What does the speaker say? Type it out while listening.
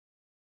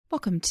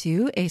Welcome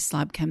to A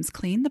Slob Comes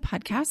Clean, the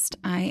podcast.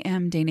 I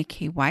am Dana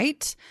K.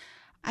 White.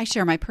 I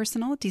share my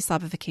personal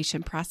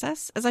deslobification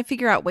process. As I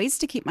figure out ways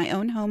to keep my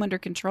own home under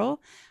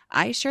control,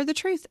 I share the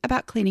truth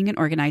about cleaning and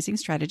organizing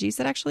strategies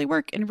that actually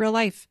work in real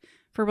life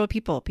for real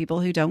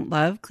people who don't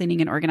love cleaning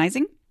and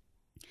organizing.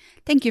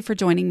 Thank you for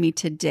joining me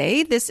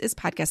today. This is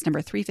podcast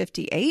number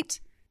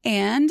 358,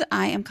 and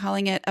I am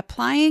calling it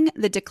Applying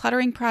the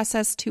Decluttering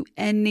Process to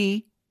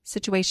Any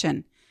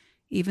Situation,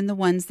 even the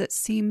ones that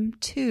seem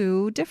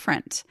too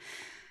different.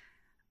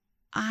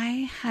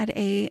 I had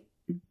a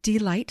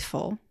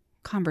delightful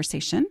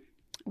conversation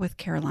with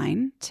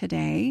Caroline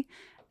today.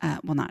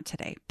 Well, not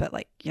today, but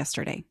like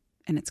yesterday.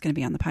 And it's going to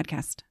be on the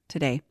podcast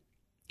today,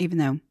 even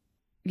though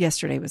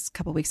yesterday was a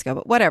couple weeks ago,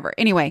 but whatever.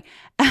 Anyway,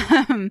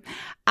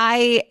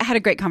 I had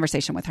a great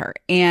conversation with her,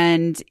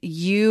 and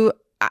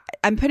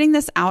I'm putting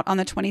this out on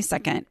the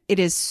 22nd. It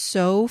is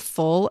so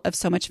full of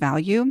so much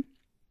value,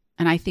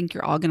 and I think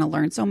you're all going to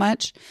learn so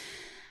much,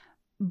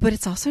 but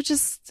it's also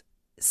just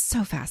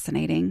so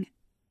fascinating.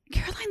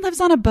 Caroline lives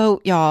on a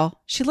boat,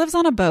 y'all. She lives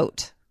on a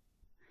boat.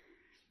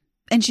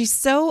 And she's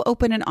so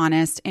open and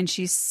honest, and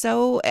she's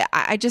so,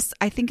 I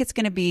think it's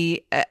going to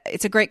be,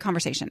 it's a great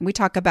conversation. We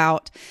talk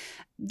about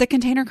the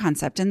container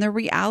concept and the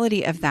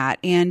reality of that,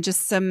 and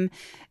just some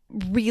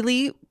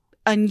really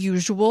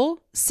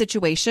unusual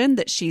situation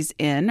that she's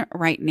in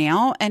right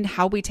now, and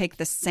how we take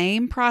the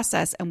same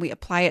process and we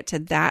apply it to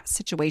that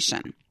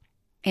situation.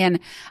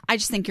 And I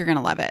just think you're going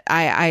to love it.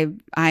 I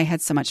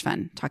had so much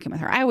fun talking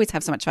with her. I always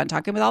have so much fun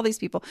talking with all these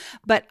people,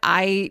 but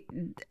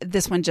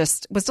this one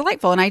just was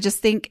delightful. And I just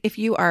think if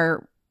you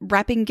are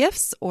wrapping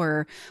gifts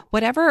or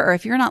whatever, or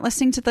if you're not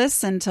listening to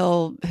this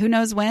until who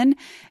knows when,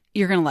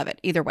 you're going to love it.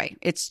 Either way,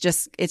 it's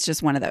just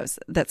one of those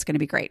that's going to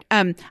be great.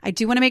 I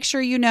do want to make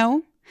sure you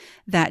know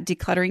that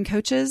Decluttering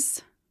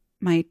Coaches,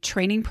 my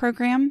training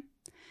program,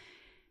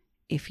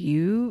 if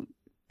you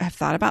have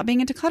thought about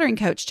being a decluttering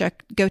coach,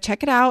 go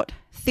check it out.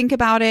 Think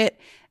about it.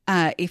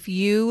 If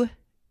you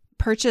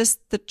purchase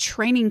the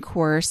training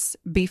course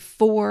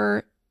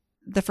before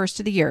the first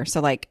of the year, so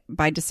like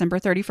by December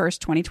 31st,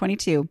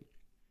 2022,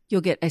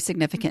 you'll get a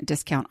significant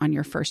discount on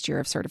your first year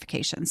of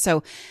certification.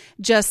 So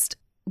just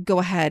go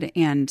ahead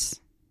and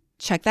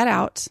check that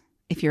out.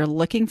 If you're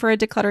looking for a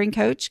decluttering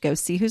coach, go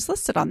see who's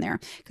listed on there,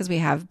 because we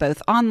have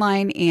both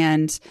online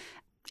and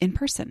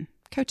in-person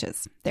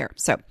coaches there.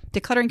 So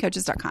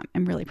declutteringcoaches.com.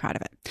 I'm really proud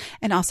of it.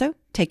 And also,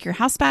 Take Your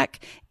House Back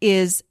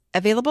is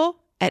available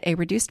at a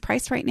reduced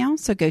price right now.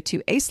 So go to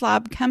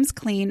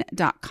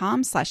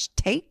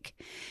aslobcomesclean.com/take.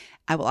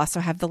 I will also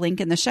have the link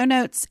in the show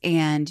notes,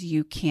 and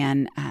you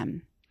can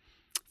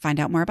find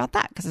out more about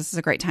that, because this is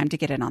a great time to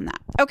get in on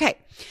that. Okay.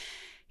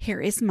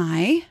 Here is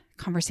my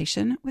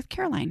conversation with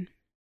Caroline.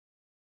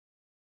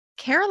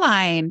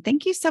 Caroline,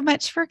 thank you so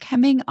much for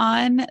coming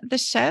on the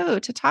show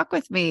to talk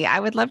with me. I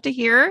would love to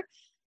hear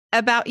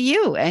about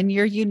you and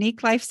your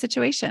unique life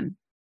situation.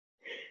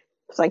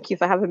 Thank you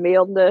for having me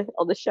on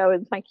the show,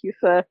 and thank you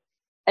for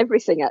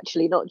everything,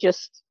 actually, not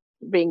just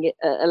being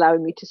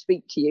allowing me to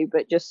speak to you,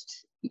 but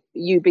just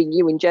you being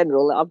you in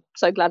general. I'm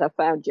so glad I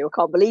found you. I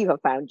can't believe I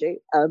found you.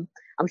 I'm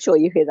sure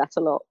you hear that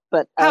a lot.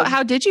 But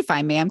how did you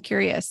find me? I'm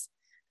curious.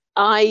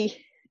 I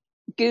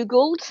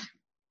Googled,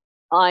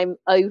 I'm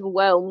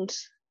overwhelmed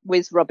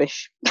with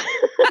rubbish,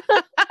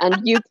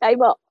 and you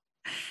came up.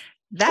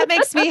 That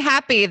makes me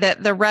happy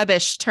that the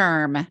rubbish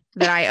term,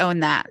 that I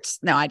own that.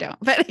 No, I don't.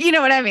 But you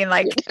know what I mean?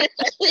 Like,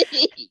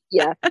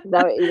 yeah,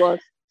 no, it was.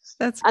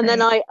 That's great. And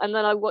then I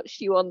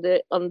watched you on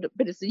the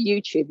but it's the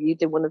YouTube. You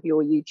did one of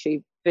your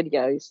YouTube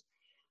videos,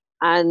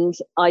 and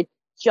I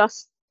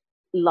just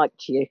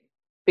liked you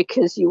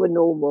because you were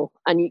normal,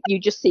 and you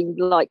just seemed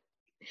like,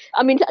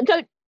 I mean,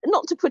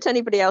 not to put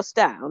anybody else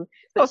down,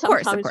 but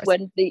sometimes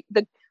when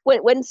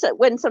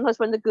sometimes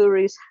when the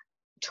gurus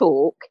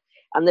talk,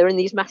 and they're in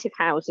these massive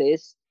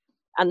houses,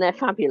 and they're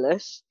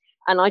fabulous,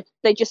 and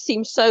they just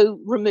seem so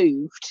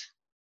removed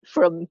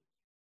from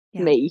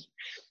me,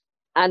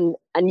 and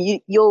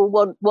you're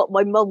what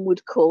my mum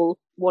would call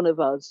one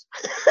of us.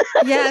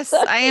 Yes,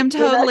 I am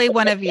totally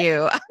one of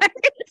you.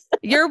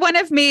 You're one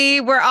of me.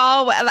 We're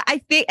all,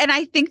 I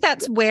think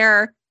that's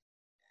where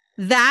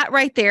that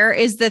right there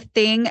is the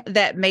thing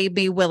that made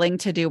me willing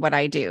to do what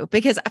I do,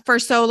 because for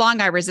so long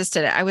I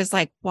resisted it. I was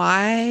like,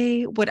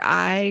 why would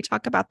I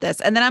talk about this?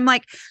 And then I'm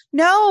like,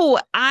 no,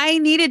 I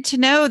needed to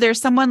know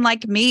there's someone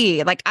like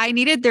me. Like, I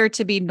needed there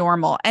to be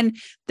normal. And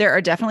there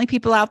are definitely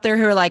people out there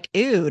who are like,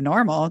 ew,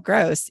 normal,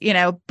 gross,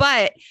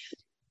 but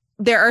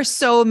there are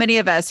so many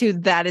of us who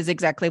that is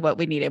exactly what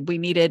we needed. We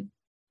needed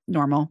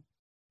normal,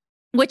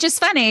 which is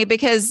funny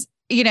because,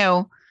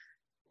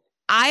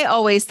 I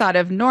always thought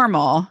of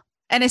normal.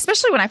 And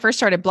especially when I first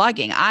started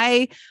blogging,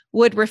 I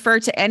would refer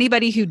to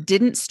anybody who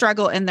didn't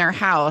struggle in their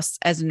house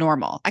as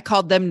normal. I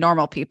called them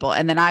normal people.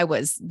 And then I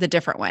was the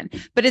different one.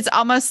 But it's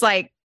almost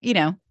like,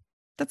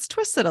 that's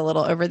twisted a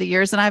little over the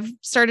years. And I've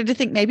started to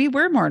think maybe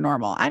we're more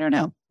normal. I don't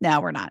know. No,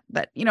 we're not.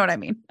 But you know what I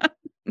mean?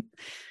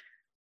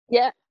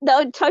 Yeah,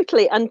 no,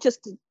 totally. And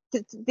just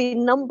the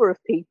number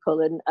of people,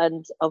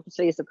 and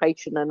obviously as a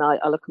patron, and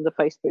I look on the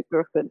Facebook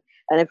group and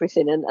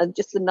everything, and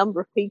just the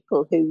number of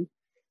people who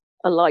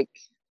are like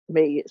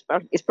me,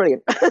 it's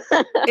brilliant.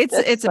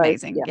 It's So,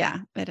 amazing. Yeah,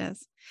 it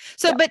is.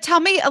 So, but tell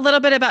me a little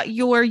bit about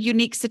your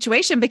unique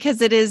situation, because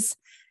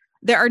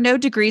there are no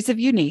degrees of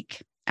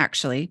unique.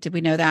 Actually, did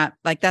we know that?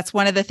 Like, that's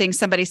one of the things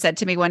somebody said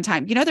to me one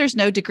time, there's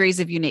no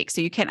degrees of unique.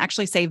 So you can't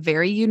actually say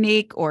very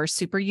unique or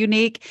super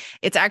unique.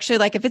 It's actually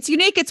like, if it's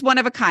unique, it's one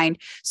of a kind.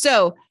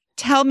 So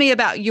tell me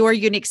about your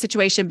unique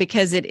situation,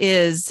 because it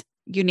is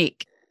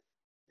unique.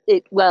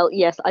 Well,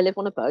 yes, I live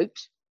on a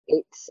boat.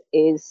 It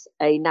is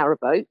a narrow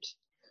boat,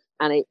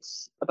 and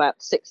it's about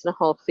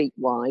 6.5 feet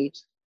wide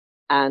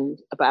and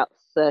about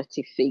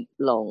 30 feet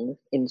long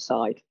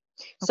inside.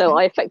 Okay. So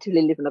I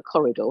effectively live in a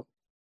corridor.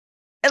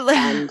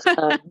 And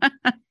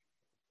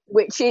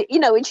which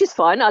is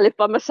fine. I live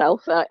by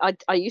myself.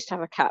 I used to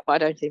have a cat, but I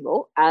don't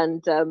anymore.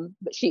 And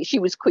but she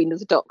was queen of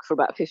the dock for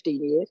about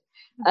 15 years.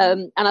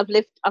 Mm-hmm. And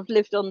I've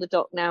lived on the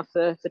dock now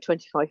for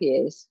 25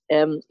 years.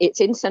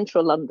 It's in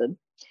central London,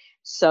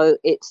 so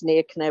it's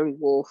near Canary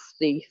Wharf,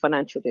 the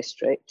financial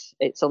district.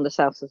 It's on the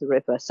south of the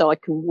river, so I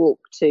can walk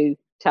to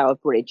Tower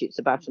Bridge. It's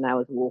about an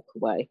hour's walk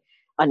away,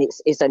 and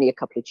it's only a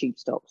couple of tube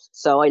stops.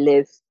 So I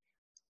live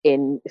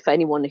in, for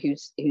anyone who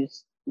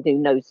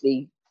knows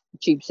the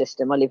tube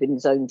system, I live in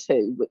zone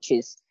 2, which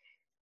is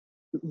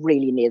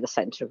really near the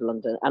centre of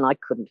London, and I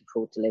couldn't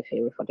afford to live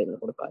here if I didn't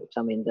live on a boat.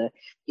 I mean,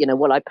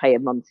 what I pay a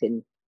month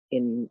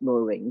in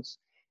moorings,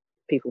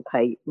 people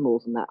pay more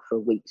than that for a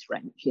week's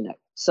rent,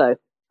 so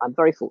I'm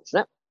very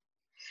fortunate.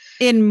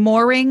 In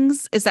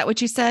moorings, is that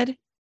what you said?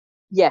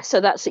 Yeah,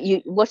 so that's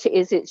what it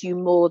is. It's you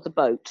moor the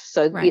boat,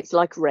 so right. It's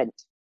like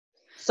rent.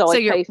 So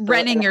you're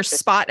renting your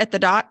spot at the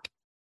dock?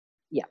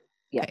 Yeah.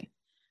 Okay.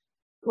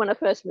 When I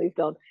first moved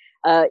on,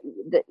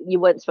 you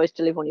weren't supposed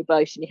to live on your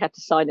boat, and you had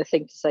to sign a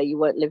thing to say you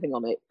weren't living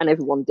on it, and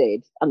everyone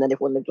did, and then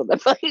everyone lived on their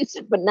boats.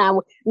 But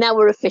now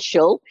we're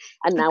official,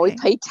 and now we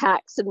pay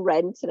tax and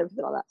rent and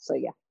everything like that. So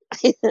yeah,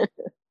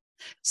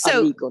 so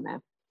I'm legal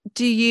now.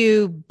 Do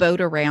you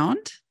boat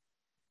around?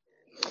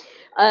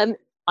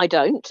 I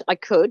don't. I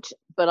could,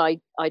 but I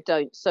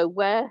don't. So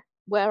where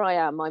I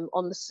am, I'm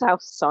on the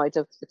south side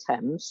of the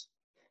Thames,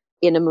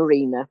 in a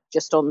marina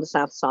just on the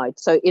south side.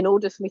 So in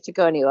order for me to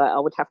go anywhere, I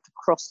would have to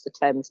cross the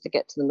Thames to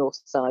get to the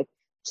north side,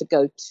 to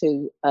go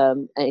to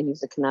any of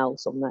the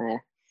canals on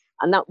there,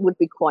 and that would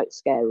be quite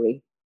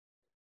scary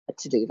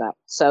to do that.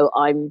 So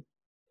I'm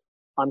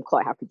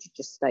quite happy to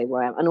just stay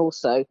where I am. And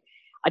also,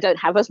 I don't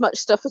have as much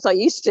stuff as I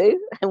used to,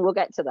 and we'll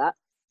get to that,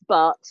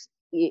 but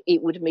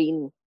it would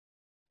mean,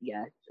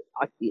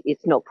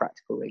 it's not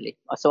practical really.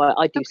 So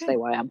I do stay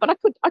where I am, but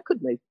I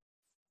could move.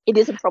 It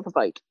is a proper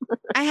boat.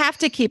 I have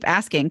to keep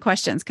asking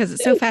questions because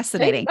it's so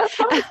fascinating.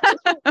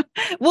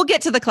 We'll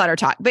get to the clutter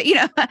talk, but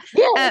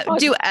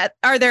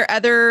are there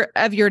other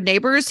of your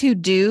neighbors who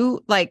do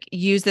like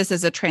use this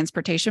as a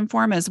transportation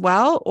form as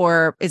well,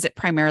 or is it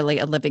primarily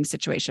a living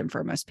situation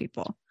for most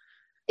people?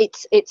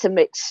 It's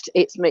mixed.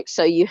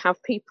 So you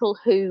have people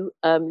who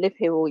live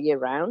here all year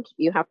round.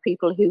 You have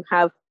people who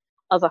have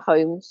other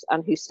homes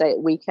and who stay at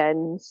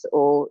weekends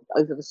or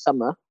over the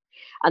summer.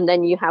 And then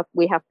we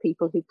have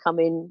people who come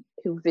in,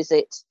 who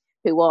visit,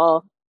 who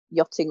are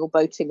yachting or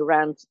boating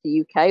around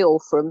the UK or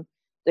from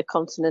the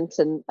continent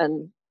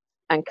and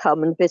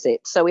come and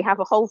visit. So we have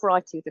a whole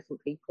variety of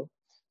different people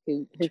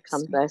who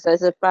come there. So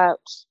there's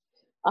about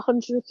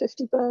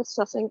 150 berths,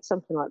 I think,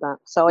 something like that.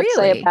 So I'd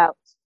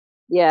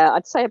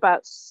say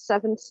about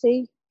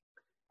 70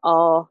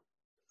 are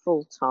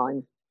full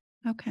time.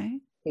 Okay.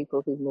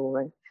 People who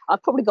mooring.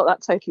 I've probably got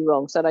that totally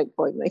wrong, so don't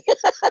quote me.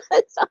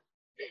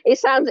 It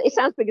sounds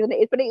bigger than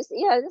it is, but there's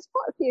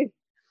quite a few.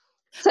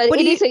 So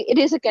it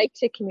is a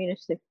gated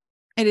community.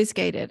 It is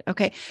gated.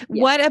 Okay.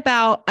 Yeah. What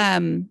about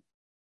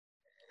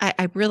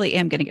I really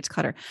am going to get to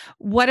clutter.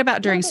 What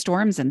about during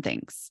storms and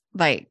things?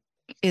 Like,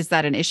 is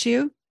that an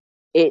issue?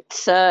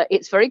 It's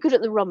very good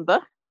at the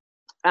rumba,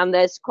 and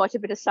there's quite a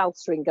bit of south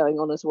string going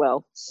on as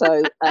well.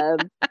 So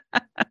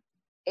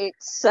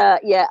it's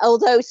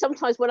although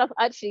sometimes when I've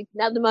actually,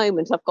 now at the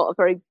moment, I've got a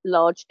very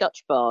large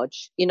Dutch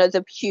barge,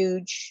 the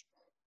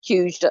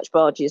huge Dutch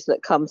barges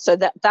that come, so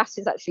that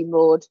is actually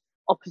moored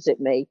opposite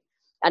me,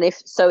 and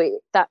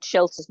that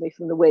shelters me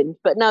from the wind.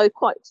 But no,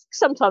 quite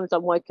sometimes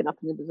I'm woken up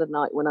in the middle of the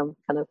night when I'm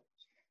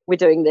we're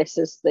doing this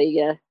as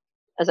the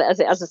as I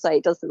say,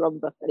 it does the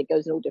rumba and it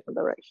goes in all different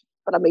directions.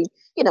 But I mean,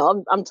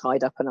 I'm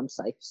tied up and I'm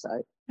safe. So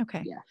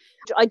okay, yeah,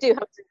 I do have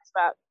dreams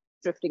about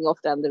drifting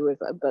off down the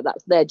river, but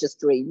they're just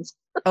dreams.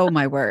 Oh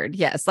my word,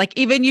 yes! Like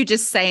even you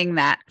just saying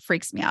that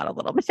freaks me out a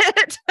little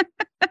bit.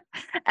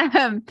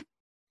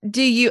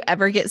 Do you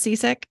ever get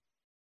seasick?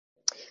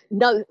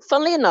 No,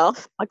 funnily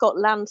enough, I got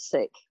land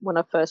sick when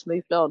I first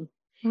moved on.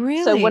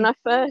 Really? So when I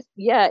first,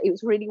 it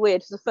was really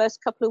weird. For the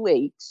first couple of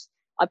weeks,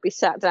 I'd be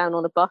sat down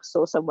on a bus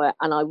or somewhere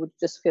and I would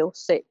just feel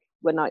sick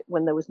when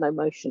there was no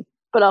motion.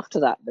 But after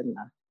that, then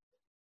no.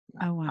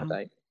 Oh wow. I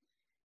don't.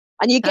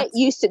 And you get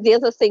used to the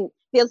other thing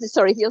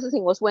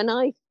was when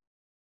I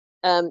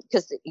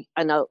because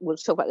I know we'll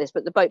talk about this,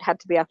 but the boat had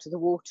to be out of the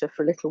water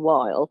for a little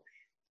while.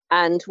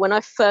 And when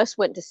I first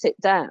went to sit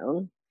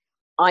down,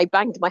 I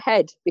banged my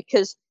head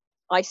because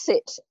I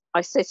sit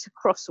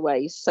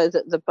crossways so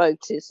that the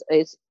boat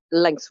is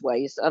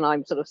lengthways, and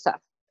I'm sort of sat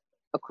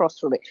across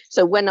from it.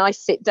 So when I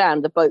sit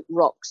down, the boat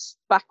rocks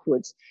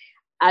backwards.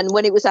 And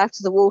when it was out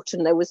of the water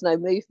and there was no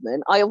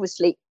movement, I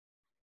obviously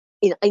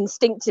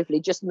instinctively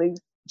just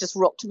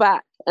rocked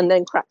back and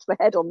then cracked my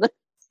head on the.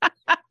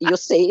 You'll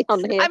see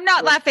on here. I'm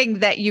not laughing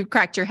that you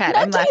cracked your head.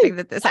 I'm laughing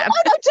that this happened.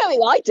 No, Joey,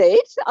 I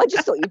did. I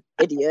just thought, you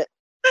idiot.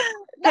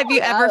 Have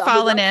you ever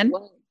fallen in?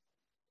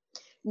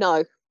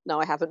 No,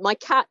 I haven't. My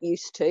cat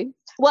used to.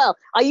 Well,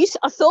 I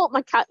thought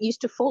my cat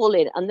used to fall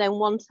in, and then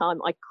one time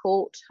I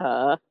caught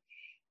her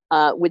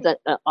with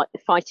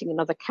fighting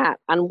another cat.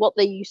 And what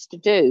they used to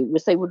do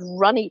was they would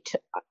run each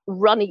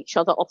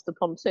other off the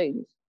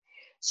pontoons.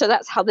 So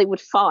that's how they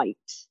would fight.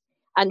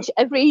 And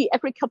every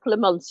couple of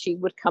months she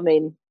would come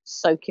in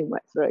soaking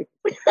wet through.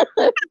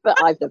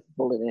 But I've never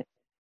fallen in.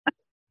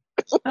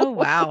 Oh,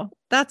 wow.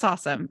 That's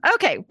awesome.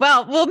 Okay.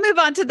 Well, we'll move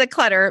on to the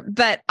clutter,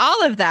 but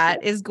all of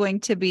that is going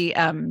to be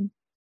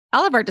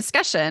all of our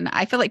discussion.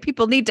 I feel like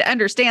people need to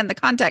understand the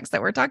context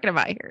that we're talking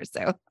about here.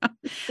 So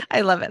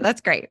I love it.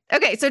 That's great.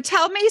 Okay. So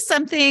tell me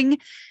something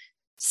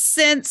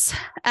since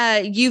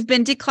you've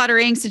been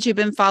decluttering, since you've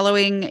been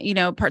following,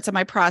 parts of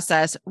my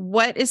process.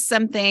 What is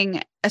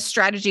a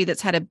strategy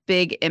that's had a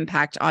big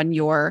impact on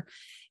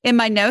in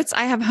my notes,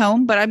 I have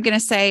home, but I'm going to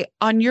say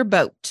on your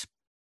boat.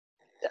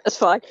 That's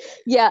fine.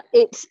 Yeah,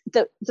 it's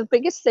the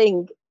biggest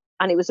thing,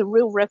 and it was a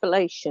real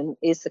revelation,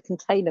 is the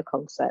container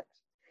concept.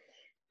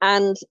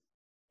 And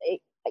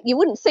you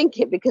wouldn't think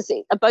it because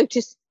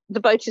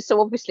the boat is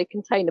so obviously a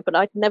container, but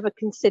I'd never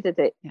considered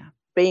it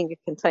being a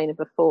container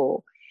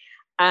before.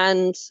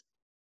 And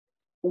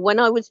when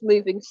I was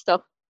moving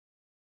stuff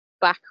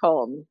back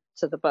on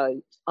to the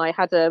boat, I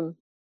had a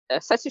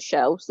set of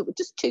shelves that were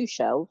just 2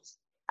 shelves,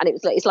 and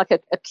it's like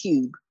a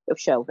cube of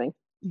shelving.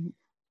 Mm-hmm.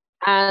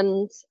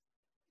 And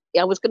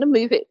I was going to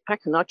move it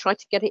back, and I tried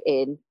to get it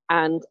in,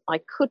 and I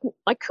couldn't.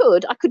 I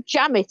could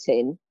jam it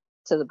in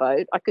to the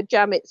boat. I could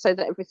jam it so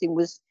that everything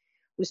was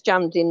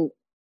jammed in.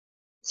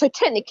 So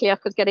technically I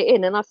could get it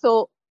in, and I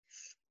thought,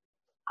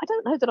 I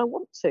don't know that I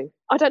want to.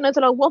 I don't know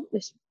that I want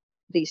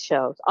these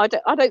shelves. I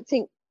don't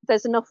think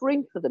there's enough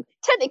room for them.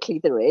 Technically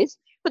there is,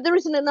 but there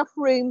isn't enough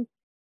room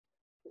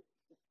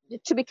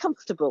to be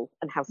comfortable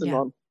and have them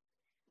on.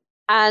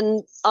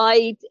 And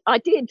I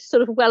did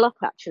sort of well up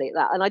actually at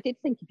that. And I did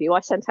think of you.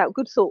 I sent out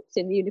good thoughts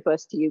in the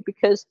universe to you,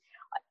 because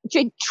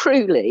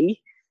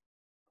truly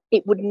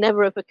it would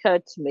never have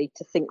occurred to me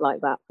to think like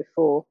that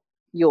before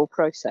your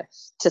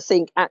process, to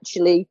think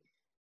actually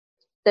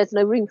there's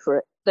no room for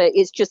it.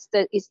 It's just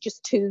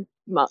too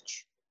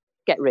much.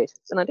 Get rid.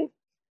 And I did.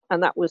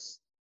 And that was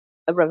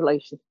a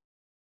revelation.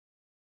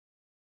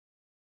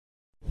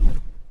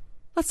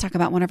 Let's talk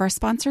about one of our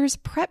sponsors,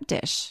 Prep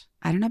Dish.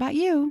 I don't know about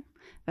you,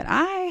 but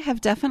I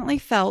have definitely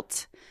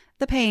felt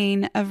the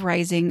pain of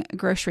rising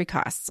grocery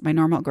costs. My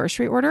normal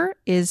grocery order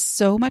is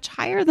so much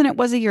higher than it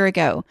was a year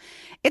ago.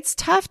 It's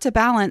tough to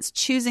balance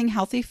choosing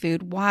healthy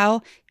food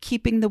while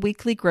keeping the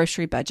weekly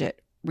grocery budget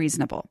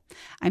reasonable.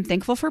 I'm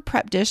thankful for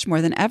Prep Dish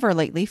more than ever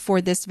lately for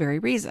this very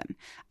reason.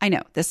 I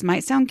know this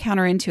might sound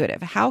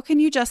counterintuitive. How can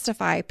you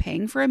justify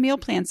paying for a meal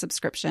plan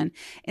subscription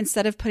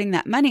instead of putting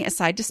that money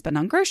aside to spend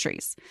on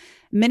groceries?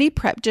 Many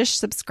Prep Dish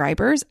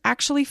subscribers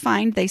actually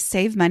find they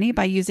save money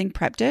by using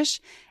Prep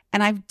Dish,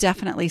 and I've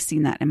definitely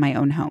seen that in my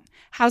own home.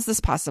 How's this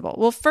possible?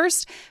 Well,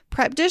 first,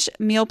 Prep Dish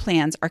meal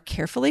plans are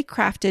carefully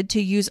crafted to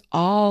use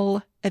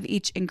all of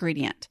each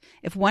ingredient.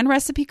 If one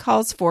recipe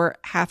calls for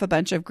half a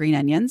bunch of green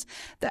onions,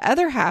 the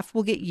other half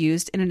will get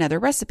used in another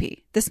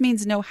recipe. This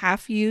means no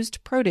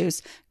half-used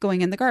produce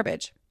going in the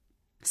garbage.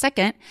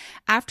 Second,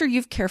 after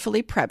you've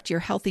carefully prepped your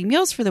healthy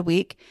meals for the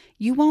week,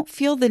 you won't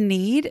feel the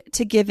need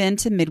to give in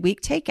to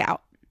midweek takeout.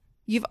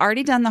 You've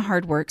already done the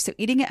hard work, so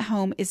eating at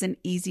home is an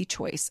easy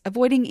choice.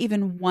 Avoiding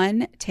even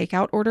one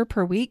takeout order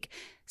per week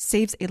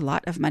saves a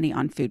lot of money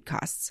on food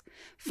costs.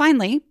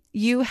 Finally,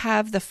 you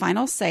have the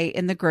final say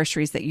in the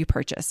groceries that you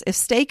purchase. If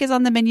steak is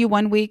on the menu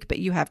one week, but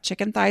you have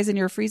chicken thighs in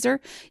your freezer,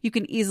 you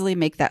can easily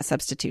make that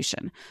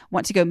substitution.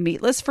 Want to go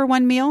meatless for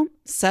one meal?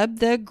 Sub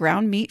the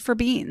ground meat for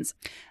beans.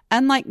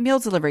 Unlike meal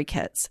delivery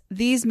kits,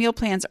 these meal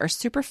plans are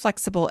super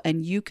flexible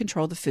and you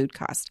control the food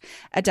cost.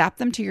 Adapt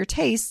them to your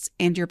tastes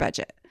and your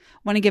budget.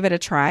 Want to give it a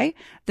try?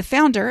 The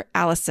founder,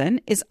 Allison,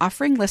 is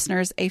offering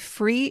listeners a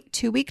free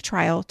 2-week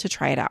trial to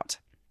try it out.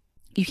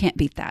 You can't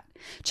beat that.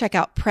 Check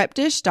out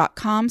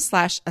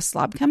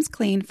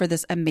prepdish.com/aslobcomesclean for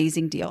this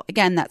amazing deal.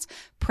 Again, that's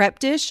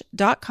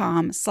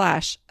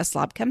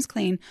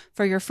prepdish.com/aslobcomesclean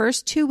for your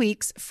first 2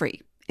 weeks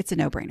free. It's a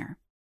no-brainer.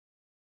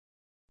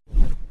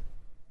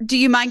 Do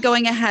you mind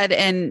going ahead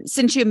and,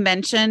 since you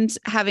mentioned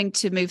having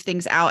to move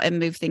things out and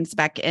move things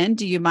back in,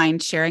 do you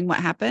mind sharing what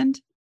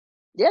happened?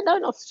 Yeah, no,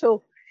 not at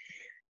all.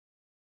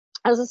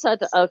 As I said,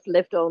 I've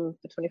lived on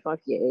for 25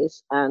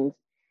 years and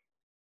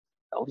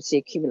obviously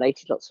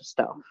accumulated lots of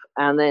stuff.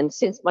 And then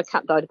since my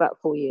cat died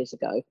about 4 years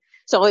ago,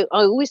 So I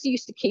always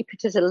used to keep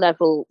it at a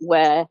level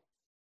where,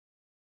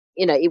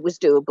 you know, it was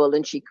doable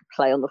and she could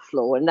play on the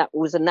floor, and that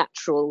was a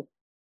natural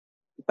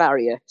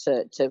barrier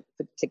to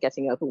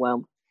getting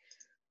overwhelmed.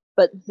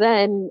 But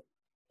then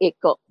it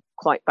got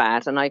quite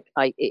bad, and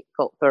it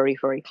got very,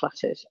 very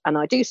cluttered. And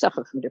I do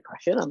suffer from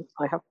depression.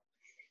 I have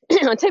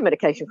I take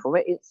medication for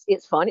it.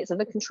 It's fine. It's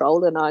under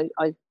control, and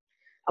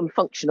I'm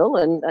functional,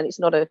 and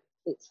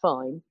it's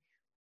fine.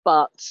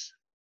 But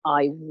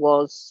I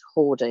was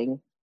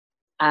hoarding,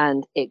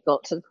 and it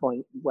got to the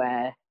point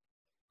where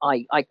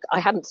I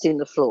hadn't seen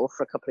the floor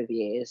for a couple of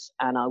years,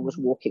 and I was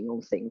walking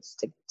on things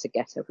to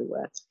get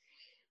everywhere.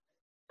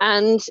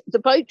 And the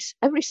boat,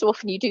 every so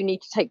often you do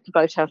need to take the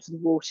boat out of the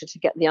water to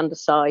get the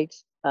underside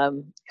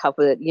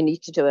covered. You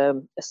need to do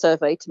a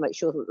survey to make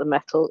sure that the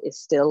metal is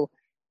still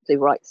the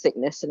right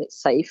thickness and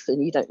it's safe,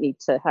 and you don't need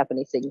to have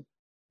anything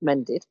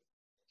mended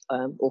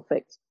or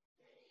fixed.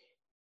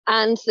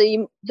 And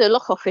the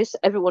lock office,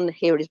 everyone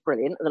here is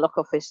brilliant. And the lock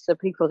office, the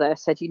people there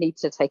said you need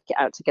to take it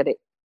out to get it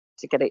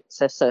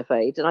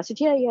surveyed. And I said,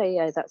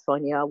 yeah, that's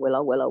fine. Yeah, I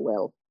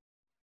will.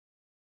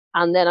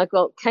 And then I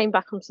came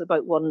back onto the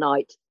boat one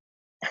night,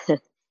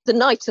 the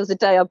night of the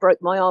day I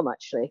broke my arm,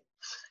 actually.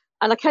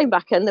 And I came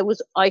back, and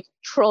I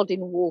trod in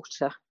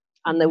water,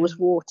 and there was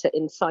water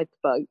inside the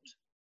boat.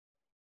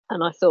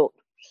 And I thought,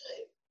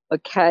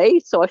 okay.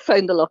 So I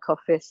phoned the lock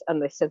office,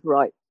 and they said,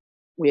 right,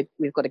 we've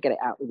got to get it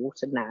out of the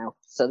water now.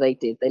 So they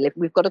did.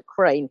 We've got a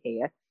crane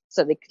here,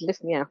 so they could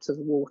lift me out of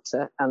the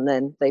water, and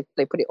then they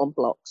put it on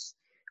blocks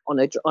on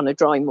a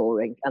dry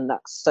mooring, and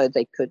that's so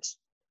they could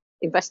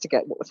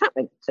investigate what was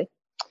happening. See,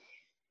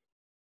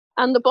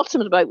 and the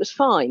bottom of the boat was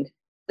fine.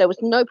 There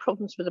was no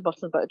problems with the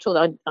bottom of the boat at all.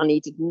 I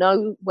needed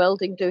no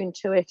welding doing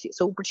to it. It's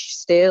all British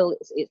steel.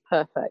 It's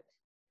perfect.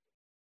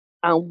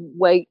 And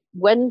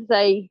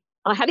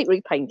I had it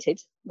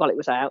repainted while it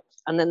was out,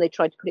 and then they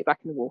tried to put it back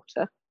in the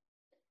water,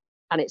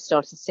 and it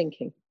started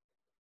sinking.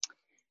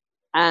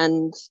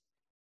 And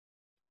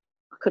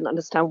I couldn't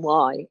understand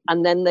why.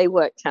 And then they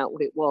worked out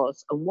what it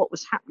was and what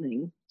was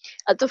happening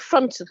at the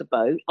front of the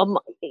boat.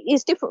 It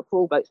is different for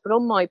all boats, but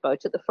on my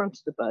boat, at the front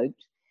of the boat,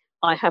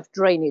 I have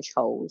drainage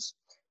holes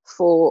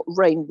for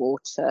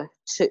rainwater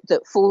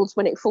that falls.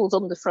 When it falls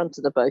on the front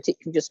of the boat, it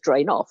can just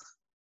drain off.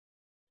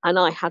 And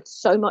I had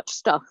so much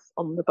stuff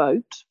on the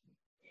boat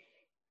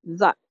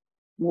that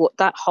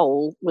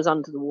hole was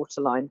under the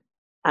waterline,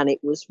 and there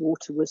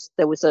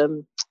was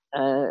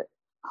a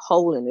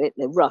hole in it,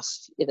 the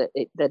rust.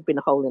 There'd been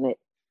a hole in it,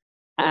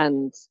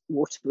 and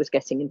water was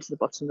getting into the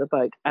bottom of the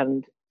boat.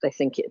 And they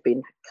think it had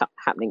been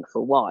happening for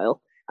a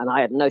while, and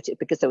I hadn't noticed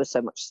because there was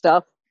so much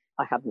stuff.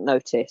 I hadn't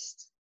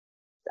noticed.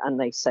 And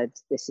they said,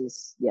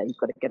 you've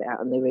got to get it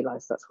out. And they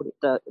realized that's what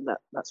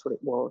it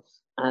was.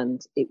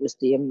 And it was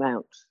the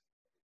amount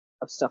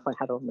of stuff I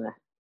had on there,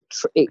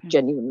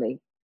 genuinely.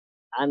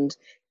 And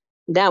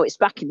now it's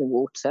back in the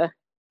water,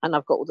 and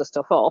I've got all the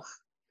stuff off.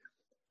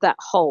 That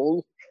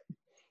hole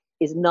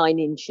is 9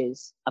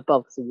 inches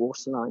above the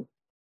waterline.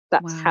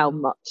 That's how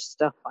much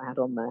stuff I had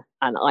on there.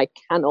 And I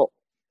cannot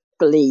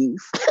believe,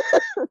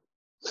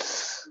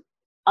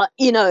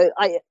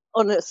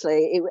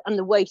 honestly, and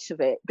the weight of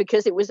it,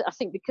 because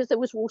because there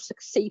was water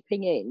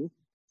seeping in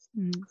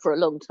for a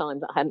long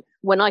time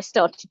when I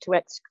started to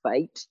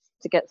excavate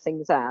to get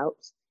things out,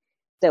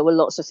 there were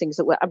lots of things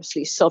that were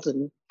absolutely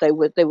sodden. They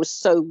were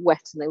so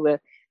wet, and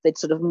they'd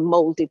sort of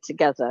molded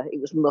together. It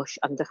was mush,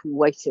 and the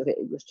weight of it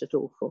was just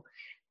awful.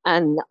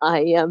 And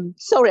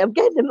sorry, I'm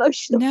getting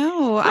emotional.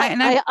 No,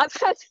 I've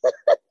had.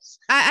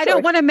 I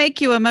don't want to make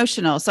you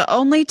emotional, so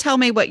only tell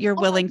me what you're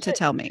willing to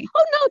tell me.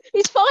 Oh no,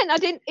 it's fine. I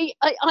didn't.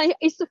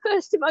 It's the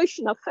first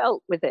emotion I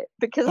felt with it,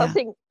 because I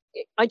think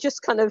I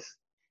just kind of,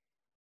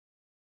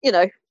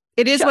 it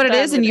is what it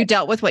is, and you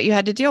dealt with what you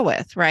had to deal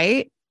with,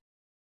 right?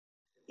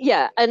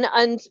 Yeah,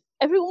 and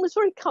everyone was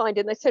very kind,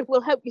 and they said,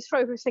 "We'll help you throw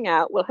everything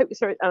out. We'll help you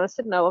throw it." And I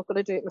said, "No, I've got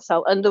to do it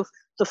myself." And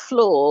the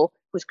floor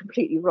was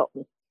completely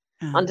rotten.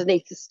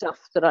 Underneath the stuff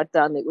that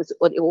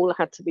It all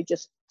had to be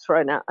just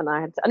thrown out,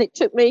 and it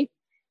took me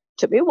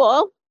a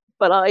while,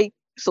 but I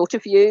thought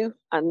of you,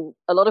 and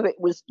a lot of it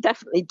was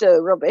definitely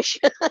rubbish.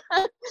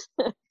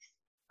 But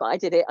I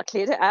did it. I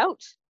cleared it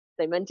out.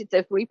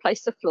 They've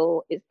replaced the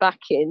floor. It's back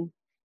in,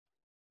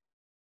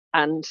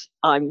 and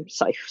I'm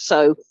safe.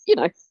 So,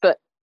 but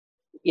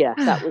yeah,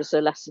 that was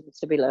a lesson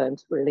to be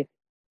learned, really.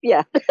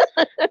 Yeah.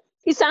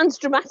 It sounds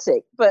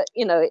dramatic, but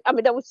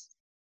that was.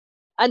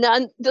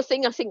 And the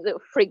thing I think that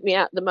freaked me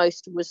out the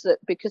most was that,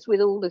 because with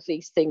all of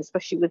these things,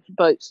 especially with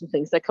boats and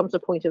things, there comes a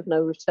point of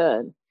no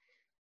return.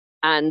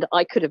 And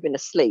I could have been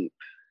asleep.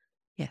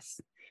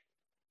 Yes.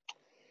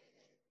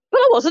 But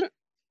I wasn't.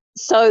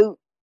 So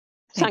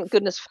thank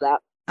goodness for that.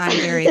 I'm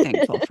very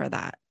thankful for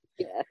that.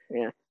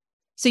 Yeah.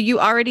 So you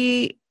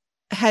already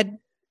had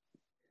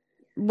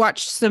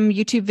watched some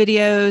YouTube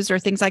videos or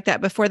things like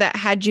that before that?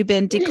 Had you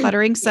been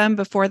decluttering some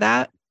before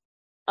that?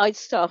 I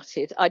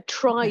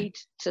tried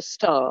to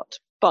start,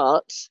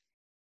 but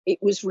it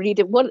was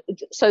really one.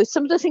 So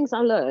some of the things I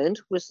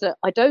learned was that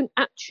I don't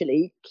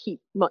actually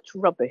keep much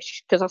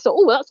rubbish, because I thought,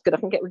 oh, well, that's good, I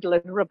can get rid of a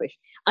load of rubbish.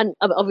 And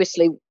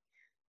obviously,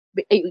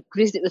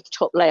 because it was the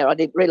top layer, I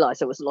didn't realise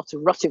there was a lot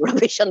of rotting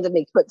rubbish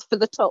underneath. But for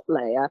the top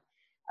layer,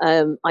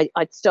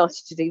 I'd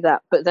started to do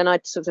that. But then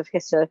I'd sort of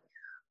hit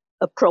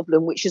a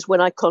problem, which is when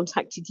I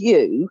contacted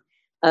you,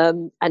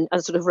 and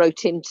sort of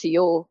wrote into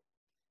your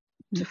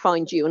to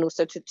find you, and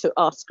also to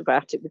ask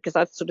about it, because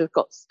I've sort of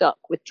got stuck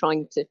with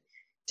trying to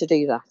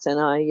do that. And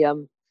I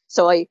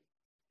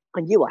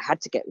knew I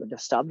had to get rid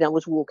of stuff. I mean, I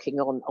was walking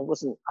on,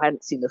 I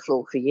hadn't seen the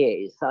floor for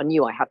years. I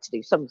knew I had to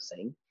do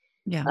something.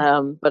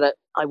 Yeah. But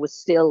I was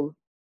still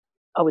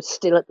at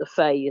the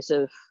phase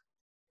of,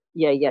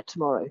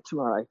 tomorrow.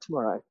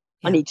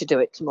 Yeah. I need to do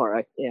it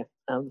tomorrow. Yeah.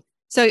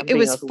 So it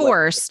was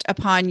forced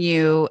upon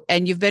you,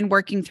 and you've been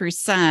working through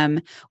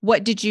some.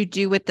 What did you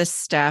do with the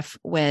stuff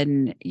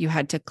when you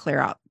had to clear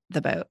out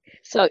the boat?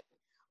 So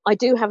I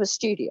do have a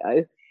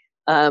studio.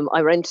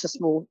 I rent a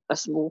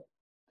small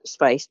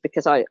space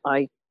because I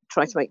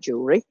try to make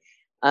jewelry,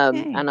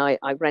 and I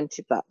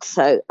rented that.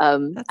 So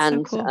That's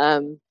so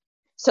cool.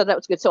 So that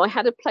was good. So I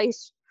had a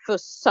place for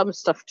some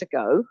stuff to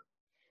go,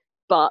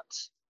 but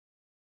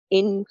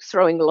in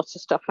throwing a lot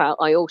of stuff out,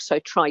 I also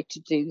tried to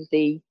do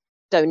the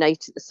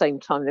donate at the same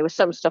time. There was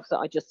some stuff that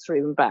I just threw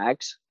in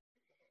bags.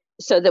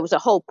 So there was a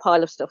whole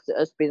pile of stuff that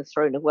has been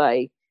thrown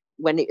away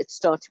when it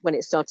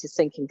started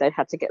thinking they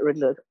had to get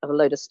rid of a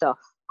load of stuff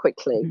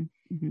quickly.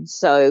 Mm-hmm.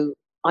 So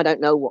I don't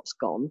know what's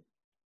gone.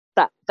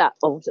 That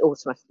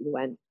automatically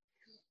went.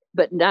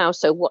 But now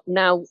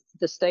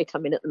the state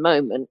I'm in at the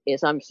moment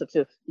is I'm sort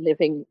of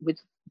living with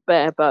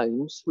bare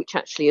bones, which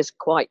actually is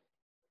quite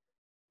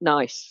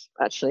nice,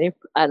 actually.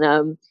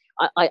 And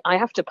I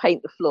have to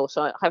paint the floor,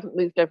 so I haven't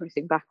moved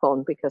everything back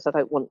on because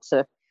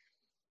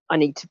I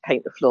need to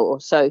paint the floor.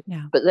 So,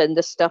 yeah. But then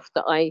the stuff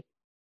that I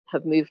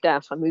have moved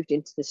out, I moved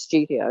into the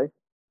studio.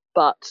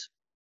 But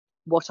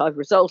what I've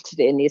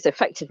resulted in is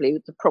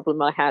effectively the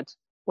problem I had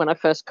when I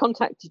first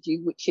contacted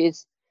you, which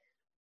is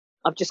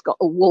I've just got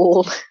a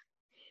wall.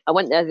 I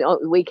went there on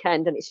the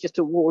weekend and it's just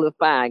a wall of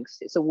bags.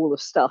 It's a wall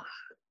of stuff.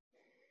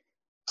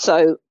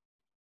 So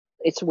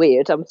it's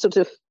weird. I'm sort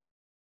of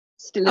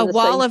still in a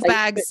wall of place,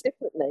 bags but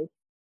differently.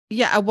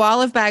 Yeah, a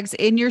wall of bags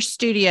in your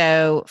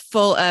studio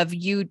full of,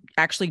 you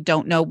actually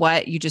don't know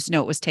what, you just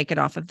know it was taken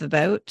off of the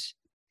boat.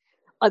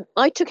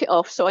 I took it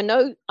off, so I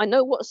know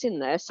what's in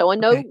there. So I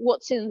know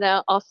what's in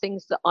there are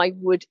things that I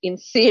would, in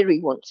theory,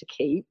 want to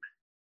keep,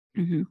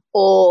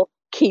 or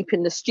keep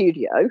in the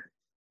studio.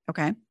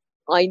 Okay.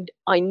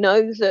 I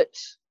know that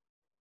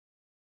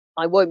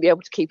I won't be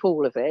able to keep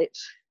all of it,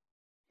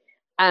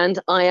 and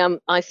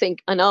I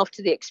think, and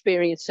after the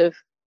experience of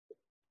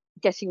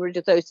getting rid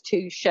of those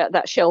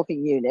that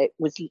shelving unit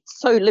was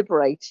so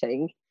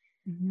liberating,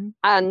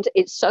 and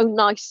it's so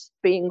nice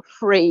being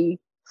free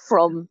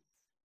from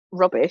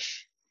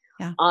rubbish.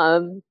 Yeah.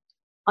 I'm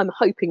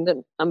hoping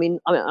that, I'm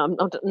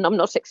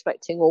not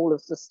expecting all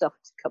of the stuff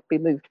to be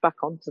moved back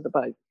onto the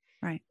boat.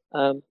 Right.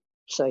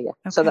 So yeah.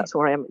 Okay. So that's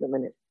where I am at the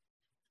minute.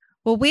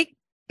 Well, we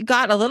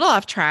got a little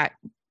off track,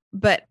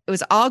 but it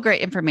was all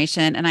great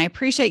information. And I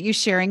appreciate you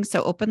sharing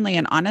so openly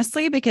and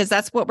honestly, because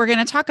that's what we're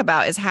going to talk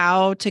about, is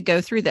how to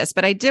go through this.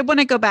 But I did want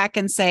to go back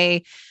and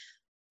say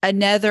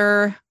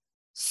another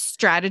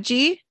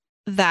strategy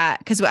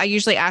because I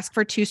usually ask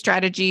for 2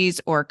 strategies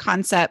or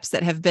concepts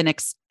that have been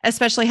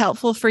especially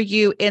helpful for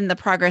you in the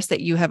progress that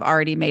you have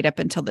already made up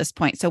until this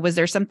point. So was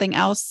there something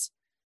else?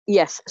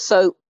 Yes.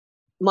 So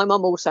my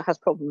mum also has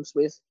problems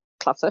with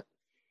clutter,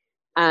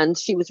 and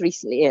she was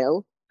recently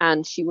ill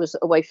and she was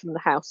away from the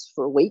house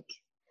for a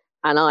week,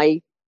 and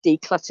I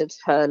decluttered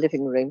her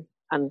living room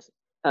and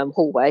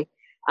hallway,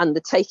 and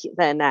the Take It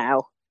There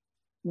Now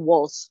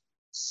was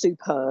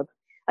superb.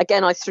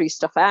 Again, I threw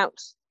stuff out,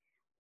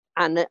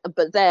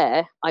 but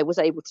there I was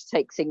able to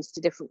take things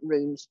to different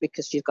rooms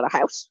because she's got a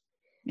house.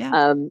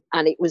 Yeah.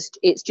 And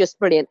it's just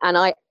brilliant.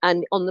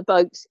 And on the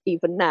boat,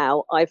 even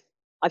now, I've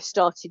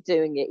started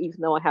doing it,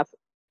 even though I have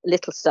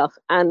little stuff,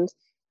 and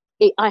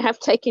I have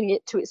taken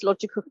it to its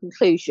logical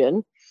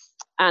conclusion,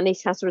 and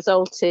it has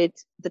resulted,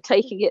 the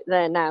Taking It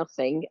There Now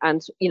thing,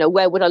 and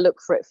where would I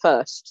look for it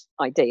first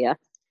idea,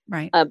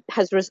 right,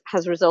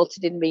 has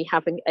resulted in me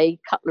having a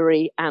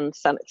cutlery and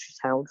sanitary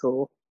towel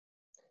drawer.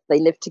 They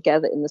live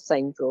together in the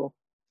same drawer.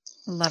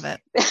 Love it.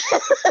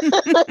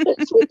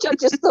 Which I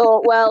just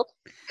thought, well,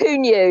 who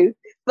knew?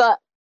 But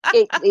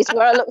it's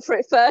where I look for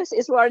it first.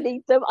 It's where I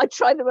need them. I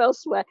try them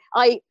elsewhere.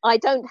 I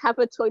don't have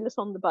a toilet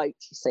on the boat,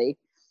 you see.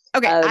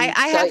 Okay,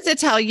 I have to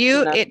tell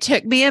you, it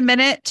took me a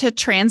minute to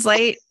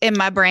translate in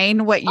my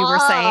brain what you were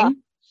saying.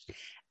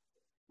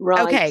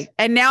 Right. Okay,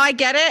 and now I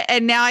get it.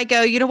 And now I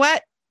go, you know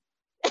what?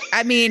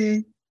 I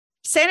mean,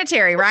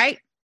 sanitary, right?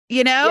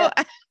 Yeah.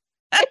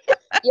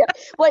 Yeah.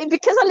 Well,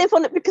 because I live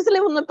on the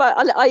boat,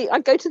 I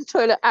go to the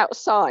toilet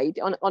outside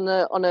on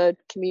a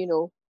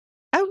communal.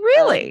 Oh,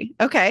 really?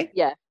 Okay.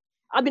 Yeah.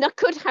 I mean, I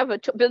could have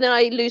but then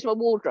I lose my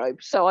wardrobe,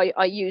 so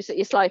I use it.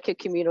 It's like a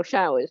communal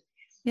showers.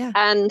 Yeah.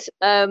 And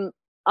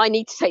I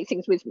need to take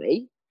things with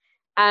me,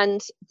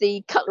 and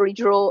the cutlery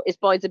drawer is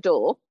by the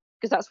door,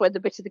 because that's where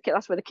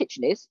that's where the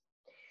kitchen is.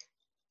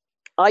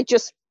 I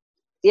just,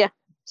 yeah.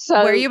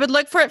 So where you would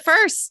look for it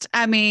first.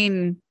 I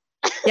mean,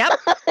 yep.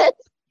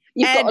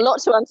 You've got a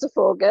lot to answer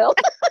for, girl.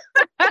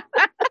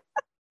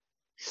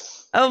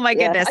 Oh my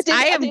goodness.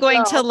 I am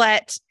going to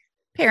let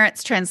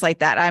parents translate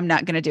that. I'm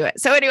not going to do it.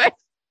 So anyway.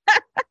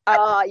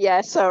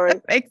 Yeah,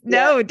 sorry.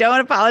 No,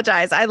 don't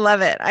apologize. I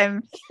love it.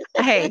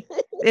 Hey,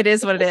 it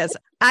is what it is.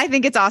 I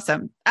think it's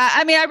awesome.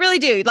 I mean, I really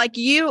do. Like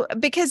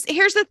because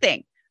here's the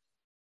thing.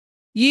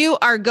 You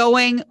are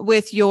going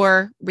with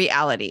your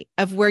reality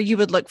of where you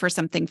would look for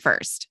something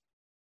first.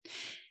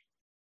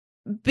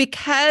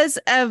 Because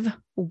of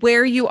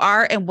where you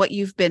are and what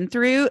you've been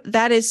through,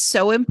 that is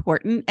so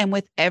important. And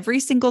with every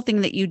single thing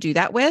that you do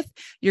that with,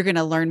 you're going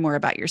to learn more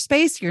about your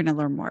space. You're going to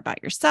learn more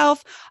about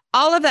yourself,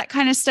 all of that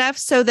kind of stuff,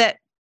 so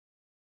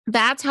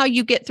that's how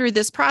you get through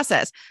this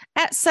process.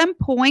 At some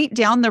point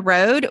down the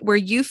road where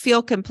you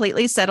feel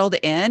completely settled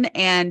in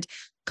and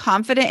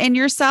confident in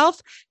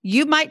yourself,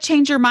 you might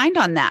change your mind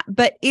on that,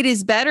 but it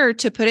is better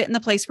to put it in the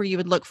place where you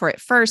would look for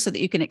it first, so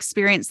that you can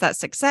experience that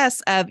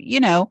success of,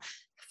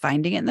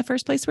 finding it in the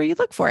first place where you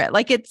look for it.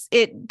 Like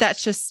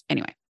that's just,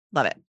 anyway,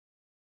 love it.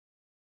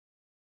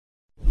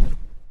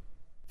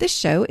 This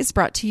show is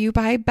brought to you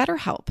by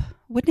BetterHelp.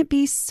 Wouldn't it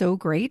be so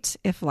great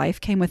if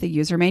life came with a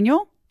user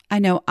manual? I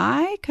know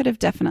I could have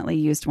definitely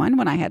used one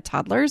when I had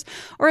toddlers,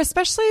 or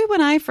especially when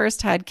I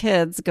first had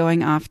kids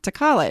going off to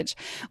college.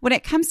 When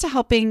it comes to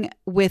helping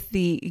with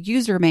the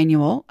user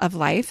manual of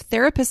life,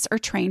 therapists are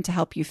trained to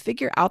help you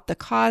figure out the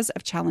cause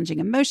of challenging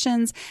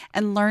emotions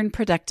and learn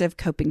productive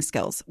coping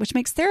skills, which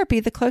makes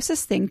therapy the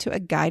closest thing to a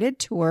guided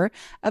tour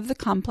of the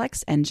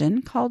complex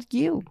engine called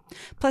you.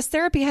 Plus,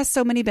 therapy has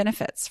so many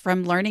benefits,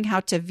 from learning how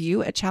to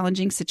view a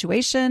challenging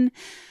situation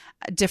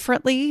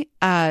differently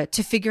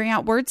to figuring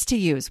out words to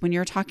use when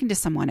you're talking to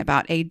someone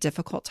about a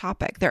difficult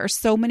topic. There are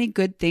so many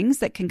good things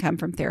that can come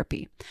from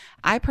therapy.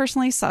 I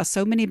personally saw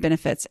so many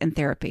benefits in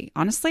therapy.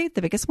 Honestly,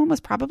 the biggest one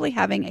was probably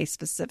having a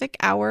specific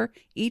hour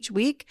each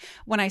week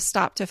when I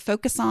stopped to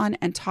focus on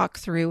and talk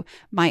through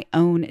my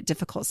own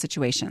difficult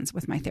situations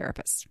with my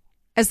therapist.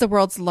 As the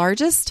world's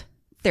largest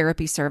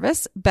therapy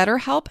service,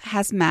 BetterHelp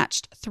has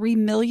matched 3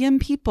 million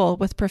people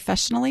with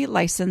professionally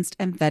licensed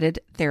and vetted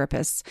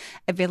therapists,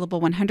 available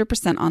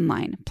 100%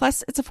 online.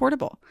 Plus, it's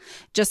affordable.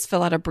 Just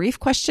fill out a brief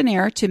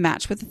questionnaire to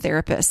match with a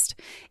therapist.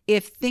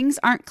 If things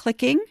aren't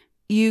clicking,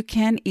 you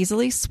can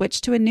easily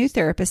switch to a new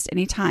therapist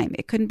anytime.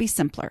 It couldn't be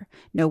simpler.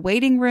 No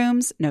waiting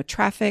rooms, no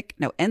traffic,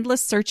 no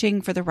endless searching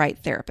for the right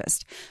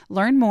therapist.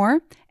 Learn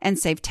more and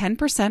save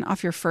 10%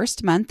 off your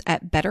first month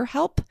at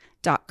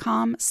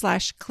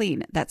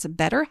BetterHelp.com/clean. That's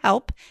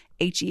BetterHelp,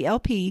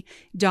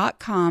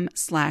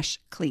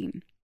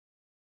 HELP.com/clean.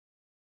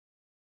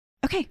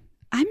 Okay.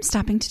 I'm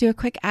stopping to do a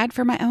quick ad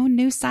for my own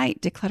new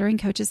site,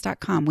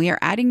 declutteringcoaches.com. We are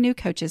adding new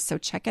coaches, so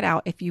check it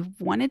out. If you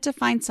wanted to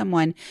find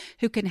someone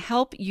who can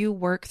help you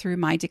work through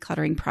my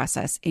decluttering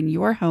process in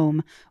your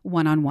home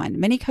one-on-one.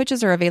 Many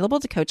coaches are available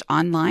to coach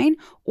online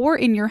or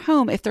in your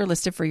home if they're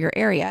listed for your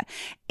area.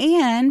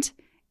 And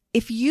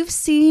if you've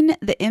seen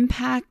the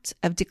impact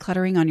of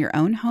decluttering on your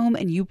own home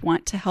and you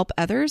want to help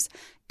others,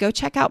 go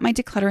check out my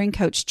decluttering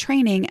coach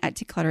training at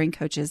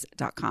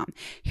declutteringcoaches.com.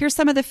 Here's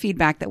some of the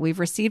feedback that we've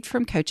received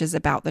from coaches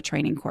about the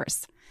training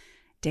course.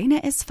 Dana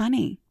is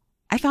funny.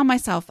 I found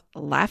myself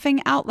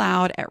laughing out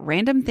loud at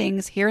random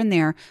things here and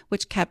there,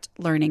 which kept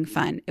learning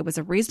fun. It was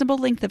a reasonable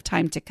length of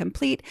time to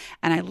complete,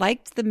 and I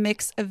liked the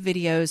mix of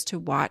videos to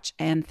watch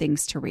and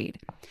things to read.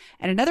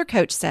 And another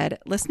coach said,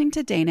 listening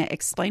to Dana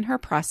explain her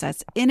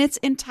process in its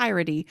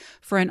entirety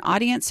for an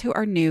audience who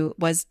are new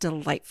was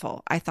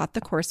delightful. I thought the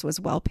course was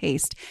well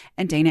paced,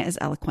 and Dana is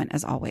eloquent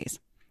as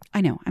always.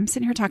 I know, I'm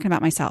sitting here talking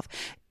about myself.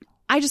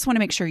 I just want to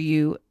make sure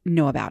you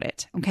know about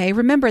it. Okay.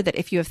 Remember that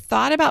if you have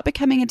thought about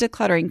becoming a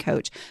decluttering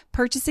coach,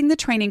 purchasing the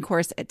training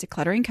course at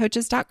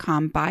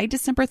declutteringcoaches.com by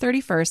December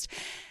 31st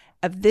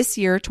of this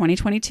year,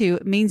 2022,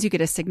 means you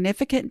get a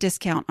significant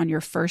discount on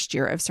your first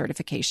year of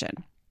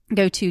certification.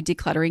 Go to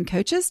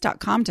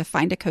declutteringcoaches.com to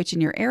find a coach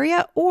in your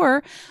area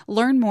or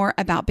learn more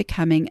about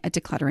becoming a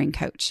decluttering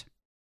coach.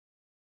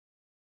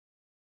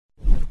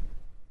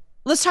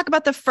 Let's talk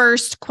about the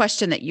first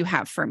question that you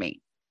have for me.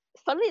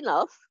 Funnily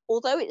enough,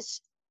 although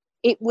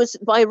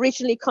I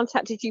originally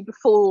contacted you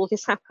before all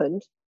this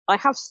happened, I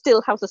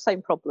still have the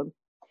same problem.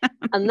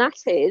 And that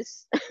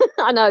is,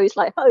 I know, it's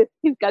like, oh,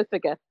 you go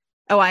figure.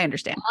 Oh, I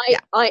understand.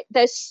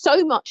 There's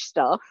so much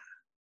stuff.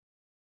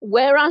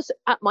 Whereas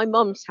at my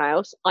mum's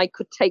house, I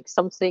could take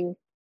something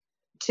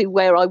to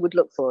where I would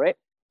look for it.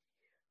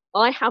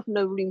 I have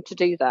no room to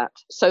do that.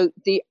 So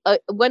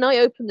when I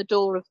open the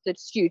door of the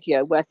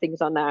studio where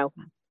things are now,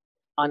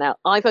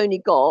 I've only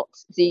got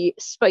the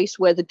space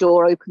where the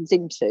door opens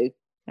into.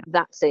 Yeah.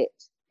 That's it.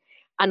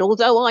 And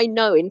although I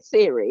know in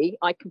theory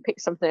I can pick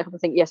something up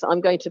and think, yes,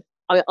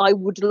 I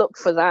would look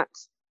for that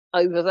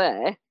over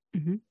there.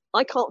 Mm-hmm.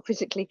 I can't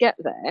physically get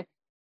there,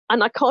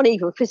 and I can't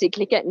even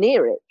physically get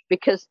near it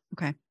because,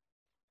 okay.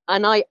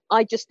 And I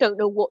just don't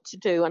know what to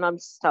do, and I'm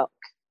stuck.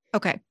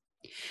 Okay.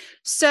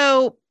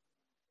 So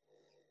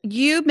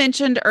you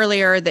mentioned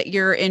earlier that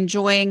you're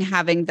enjoying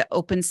having the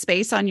open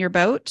space on your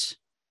boat.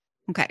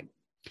 Okay.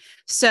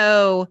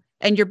 So,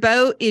 and your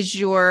boat is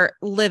your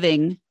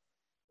living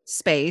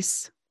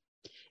space.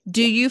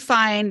 Do you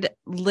find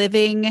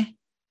living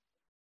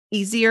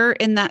easier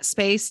in that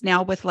space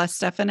now with less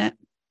stuff in it?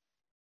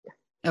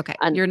 Okay.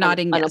 You're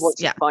nodding. And yes. I want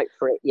to fight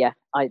for it. Yeah.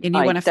 And you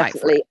want to fight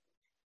for it.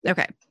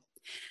 Okay.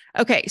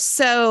 Okay.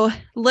 So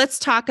let's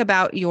talk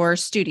about your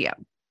studio.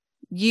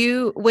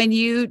 When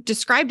you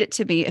described it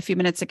to me a few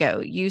minutes ago,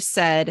 you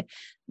said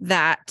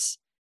that,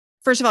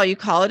 first of all, you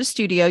call it a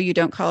studio. You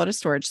don't call it a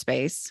storage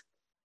space.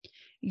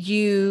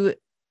 You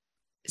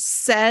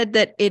said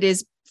that it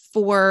is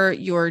for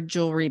your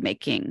jewelry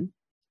making.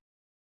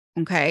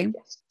 Okay.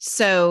 Yes.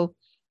 So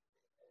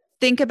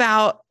think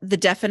about the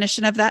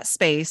definition of that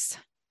space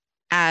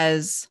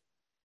as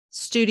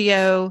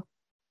studio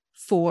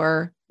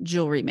for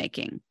jewelry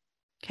making.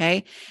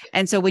 Okay.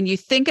 And so when you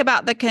think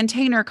about the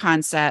container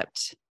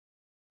concept,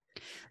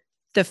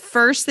 the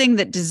first thing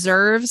that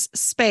deserves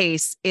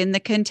space in the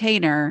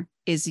container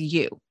is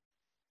you.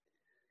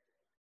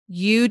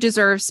 You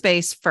deserve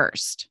space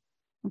first.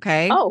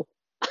 Okay. Oh,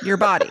 your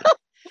body.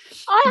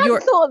 I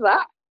hadn't thought of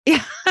that.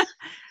 Yeah.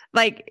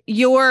 Like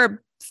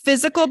your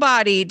physical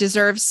body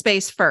deserves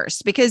space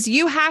first because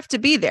you have to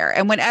be there.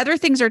 And when other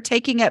things are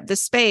taking up the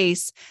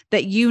space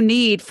that you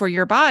need for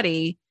your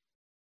body,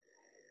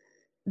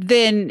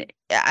 then,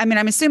 I mean,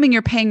 I'm assuming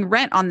you're paying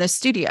rent on this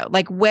studio.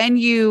 Like when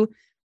you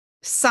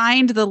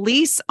signed the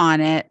lease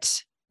on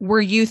it,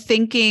 were you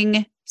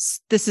thinking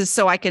this is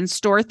so I can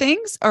store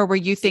things, or were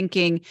you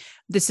thinking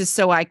this is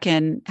so I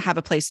can have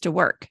a place to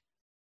work?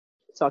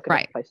 So I can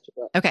have a place to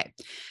work. Okay.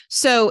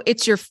 So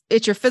it's your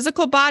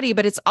physical body,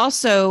 but it's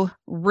also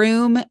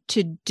room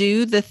to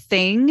do the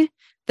thing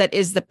that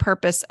is the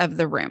purpose of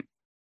the room.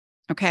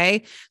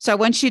 Okay. So I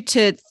want you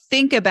to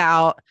think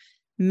about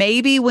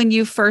maybe when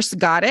you first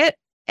got it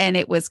and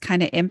it was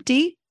kind of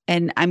empty,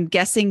 and I'm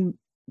guessing,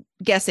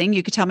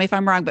 you could tell me if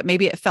I'm wrong, but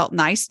maybe it felt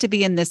nice to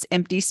be in this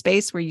empty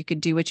space where you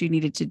could do what you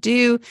needed to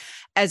do,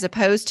 as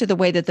opposed to the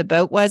way that the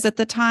boat was at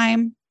the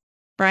time.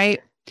 Right.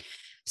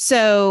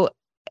 So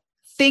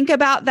think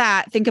about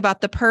that. Think about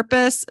the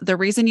purpose, the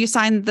reason you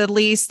signed the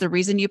lease, the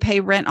reason you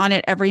pay rent on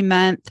it every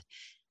month,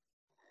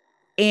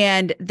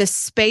 and the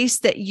space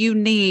that you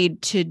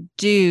need to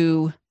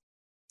do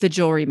the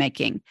jewelry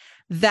making.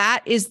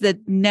 That is the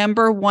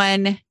number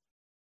one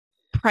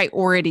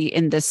priority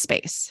in this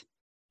space,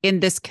 in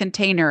this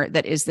container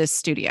that is this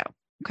studio.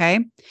 Okay.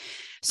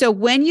 So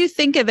when you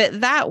think of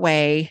it that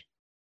way,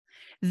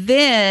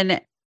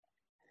 then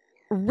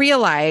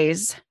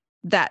realize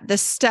that the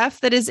stuff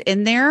that is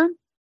in there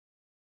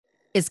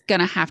is going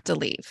to have to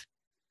leave.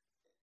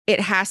 It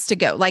has to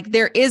go. Like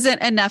there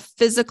isn't enough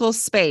physical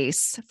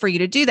space for you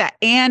to do that.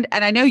 And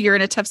I know you're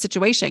in a tough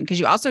situation because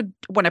you also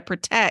want to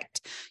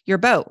protect your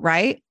boat,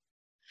 right?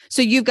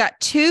 So you've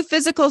got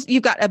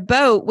you've got a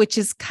boat, which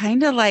is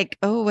kind of like,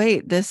 oh,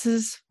 wait, this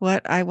is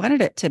what I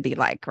wanted it to be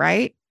like,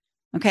 right?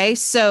 Okay.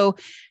 So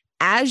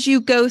as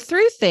you go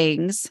through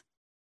things,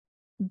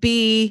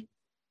 be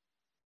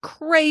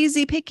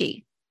crazy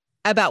picky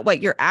about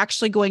what you're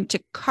actually going to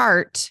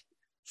cart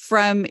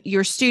from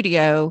your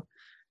studio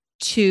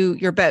to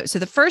your boat. So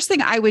the first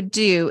thing I would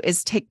do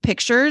is take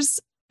pictures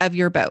of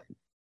your boat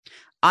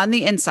on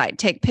the inside.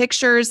 Take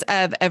pictures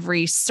of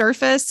every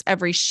surface,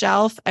 every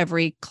shelf,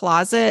 every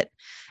closet,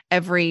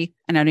 and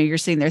I know you're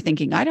sitting there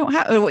thinking, I don't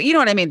have, you know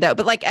what I mean though,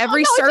 but like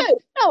every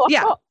surface.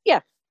 Yeah.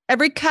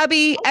 Every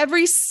cubby,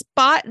 every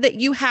spot that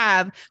you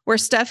have where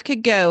stuff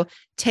could go,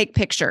 take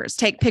pictures.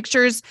 Take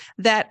pictures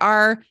that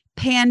are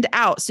panned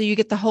out so you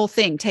get the whole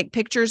thing. Take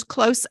pictures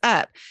close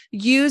up.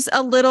 Use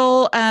a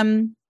little,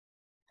 I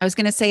was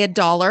going to say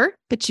 $1,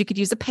 but you could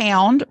use a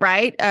pound,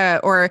 right?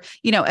 Or,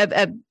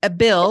 a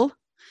bill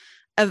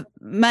of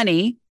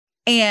money,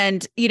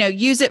 and,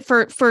 use it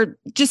for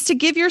just to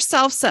give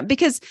yourself some,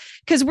 because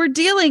we're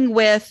dealing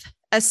with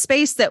a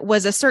space that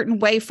was a certain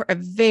way for a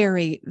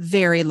very,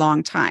 very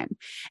long time.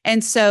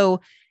 And so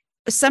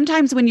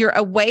sometimes when you're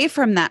away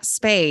from that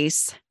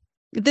space,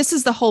 this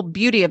is the whole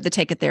beauty of the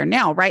Take It There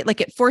Now, right? Like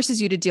it forces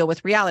you to deal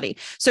with reality.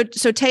 So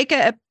take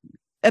a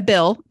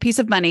bill, piece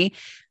of money,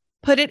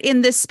 put it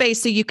in this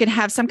space so you can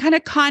have some kind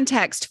of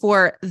context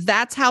for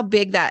that's how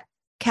big that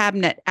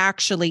cabinet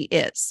actually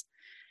is.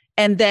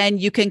 And then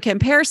you can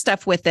compare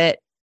stuff with it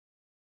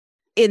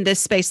in this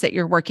space that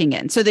you're working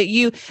in, so that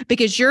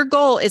because your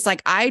goal is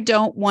like, I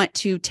don't want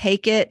to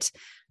take it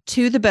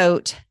to the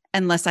boat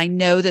unless I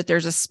know that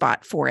there's a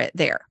spot for it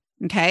there.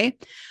 Okay.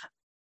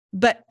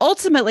 But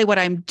ultimately what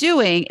I'm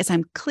doing is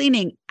I'm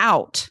cleaning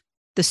out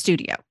the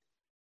studio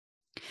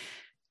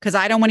because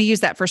I don't want to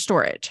use that for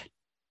storage.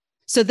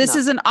 So this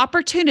is an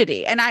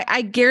opportunity. And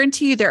I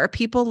guarantee you there are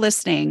people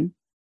listening,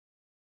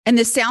 and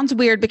this sounds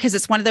weird because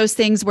it's one of those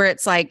things where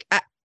it's like,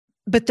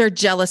 but they're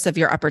jealous of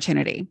your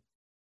opportunity.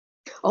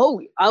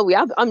 Oh,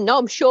 yeah.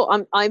 I'm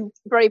sure. I'm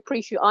very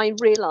appreciative. I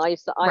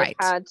realized that I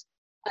had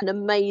an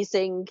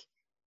amazing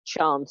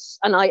chance.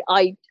 And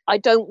I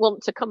don't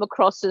want to come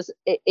across as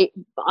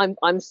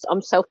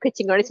I'm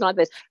self-pitying or anything like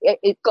this.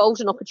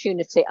 Golden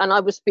opportunity, and I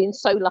was being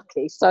so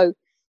lucky. So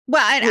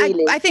well, and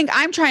really, I think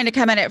I'm trying to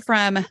come at it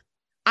from,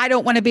 I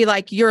don't want to be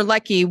like, you're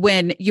lucky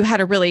when you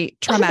had a really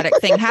traumatic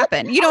thing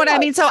happen. You know what I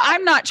mean? So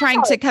I'm not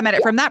trying to come at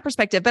it from that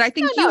perspective, but I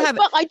think you have.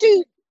 But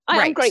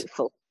I am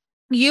grateful.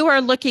 You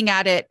are looking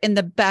at it in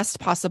the best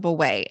possible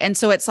way. And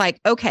so it's like,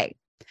 okay,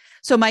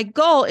 so my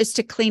goal is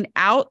to clean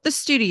out the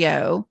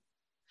studio,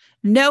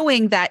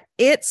 knowing that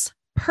its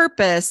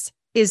purpose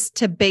is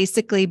to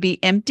basically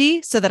be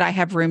empty so that I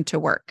have room to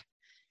work.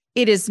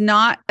 It is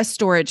not a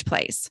storage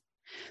place.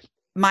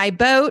 My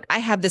boat, I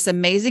have this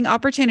amazing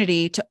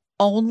opportunity to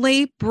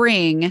only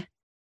bring,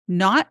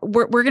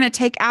 we're going to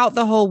take out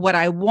the whole what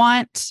I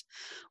want,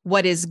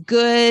 what is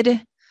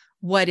good,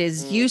 what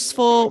is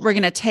useful. We're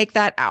going to take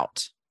that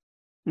out.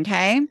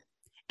 Okay.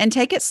 And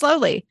take it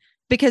slowly,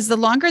 because the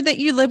longer that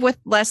you live with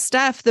less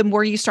stuff, the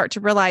more you start to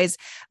realize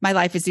my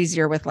life is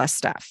easier with less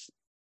stuff.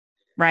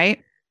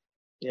 Right.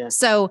 Yeah.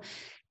 So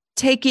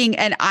taking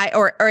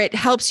or it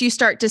helps you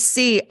start to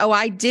see, oh,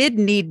 I did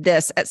need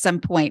this at some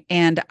point,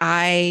 and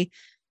I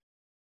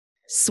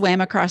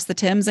swam across the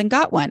Thames and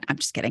got one. I'm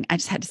just kidding. I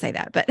just had to say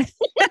that, but,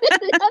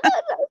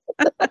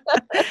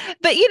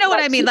 but you know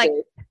what I mean? Like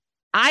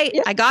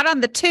I got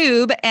on the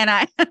tube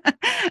and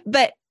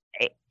but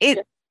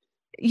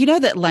you know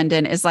that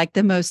London is like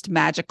the most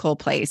magical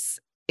place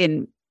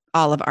in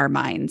all of our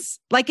minds.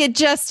 Like it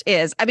just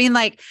is. I mean,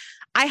 like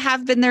I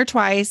have been there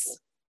twice.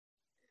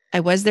 I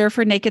was there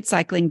for Naked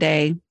Cycling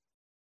Day.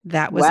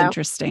 That was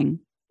interesting.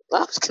 I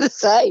was going to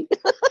say.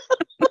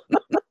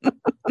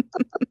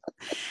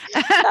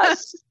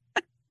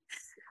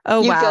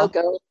 Oh, wow.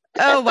 Go.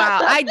 Oh, wow.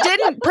 I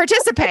didn't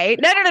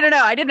participate. No.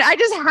 I didn't. I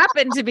just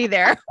happened to be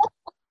there.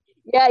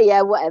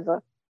 Yeah,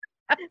 whatever.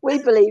 We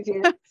believe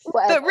you.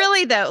 Whatever. But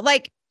really though,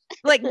 like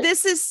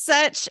this is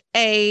such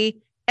an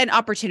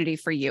opportunity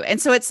for you.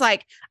 And so it's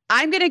like,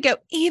 I'm going to go,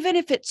 even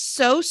if it's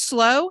so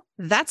slow,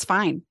 that's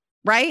fine.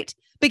 Right?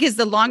 Because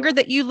the longer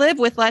that you live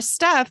with less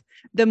stuff,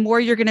 the more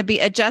you're going to be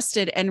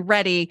adjusted and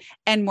ready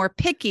and more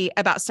picky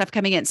about stuff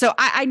coming in. So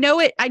I know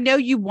it. I know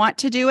you want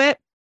to do it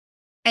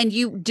and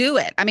you do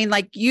it. I mean,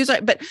 like use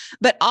it,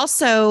 but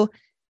also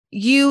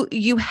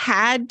you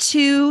had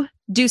to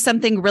do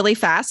something really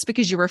fast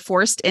because you were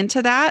forced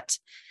into that.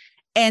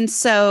 And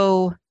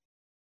so,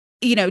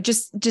 you know,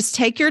 just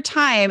take your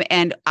time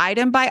and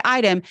item by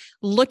item,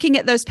 looking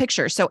at those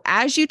pictures. So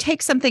as you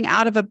take something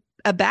out of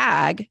a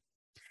bag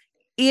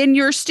in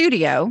your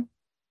studio,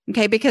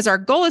 okay, because our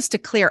goal is to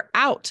clear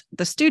out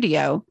the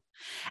studio.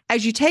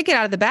 As you take it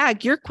out of the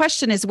bag, your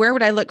question is, where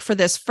would I look for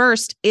this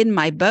first in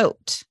my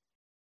boat?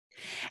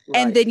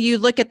 Right. And then you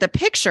look at the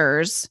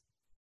pictures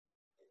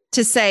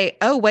to say,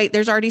 oh, wait,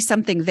 there's already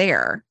something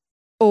there.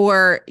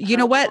 Or, you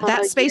know what,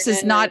 that space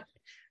is not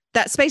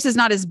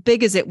as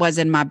big as it was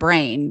in my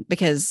brain,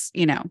 because,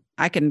 you know,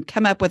 I can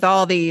come up with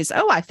all these,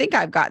 oh, I think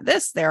I've got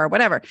this there or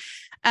whatever.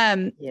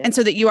 And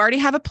so that you already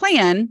have a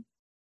plan.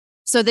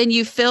 So then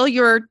you fill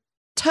your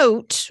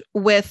tote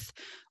with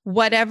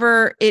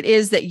whatever it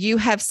is that you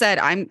have said,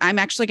 I'm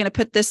actually going to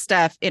put this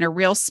stuff in a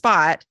real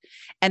spot,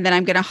 and then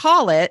I'm going to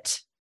haul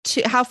it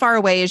to. How far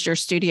away is your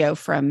studio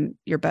from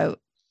your boat?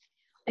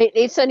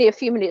 It's only a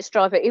few minutes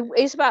drive.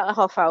 It's about a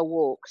half-hour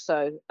walk.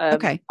 So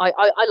okay. I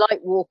like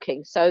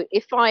walking. So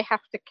if I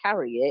have to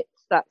carry it,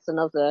 that's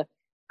another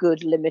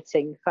good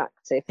limiting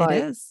factor.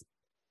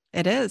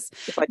 It is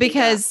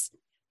because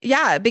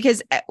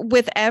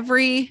with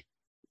every,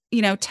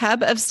 you know,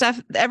 tub of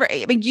stuff,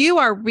 I mean, you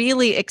are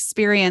really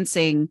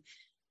experiencing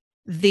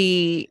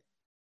the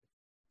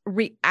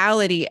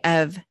reality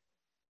of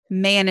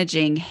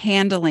managing,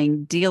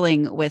 handling,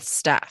 dealing with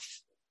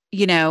stuff,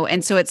 you know?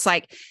 And so it's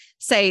like,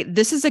 say,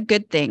 this is a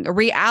good thing.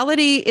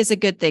 Reality is a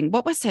good thing.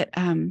 What was it?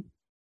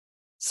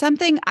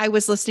 Something I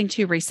was listening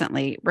to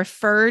recently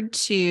referred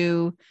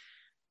to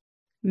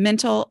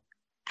mental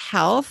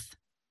health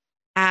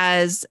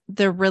as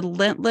the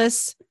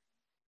relentless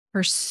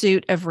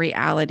pursuit of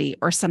reality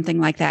or something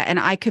like that. And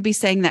I could be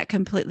saying that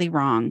completely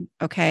wrong.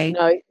 Okay.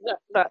 No,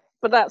 but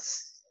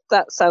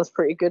that sounds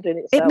pretty good in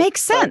itself. It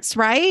makes sense,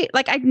 right?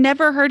 Like I'd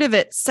never heard of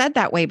it said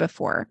that way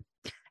before.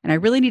 And I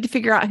really need to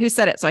figure out who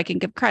said it so I can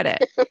give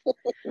credit.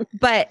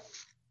 But,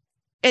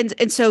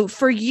 and so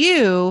for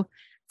you,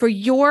 for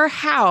your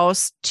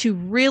house to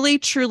really,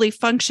 truly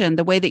function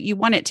the way that you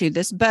want it to,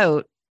 this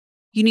boat,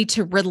 you need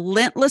to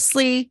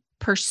relentlessly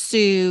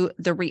pursue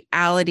the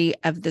reality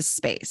of this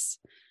space.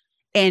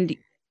 And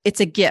it's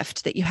a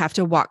gift that you have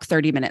to walk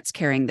 30 minutes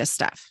carrying this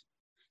stuff,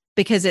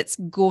 because it's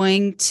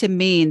going to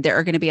mean there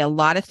are going to be a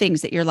lot of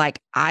things that you're like,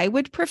 I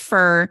would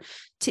prefer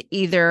to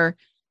either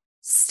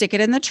stick it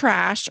in the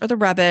trash or the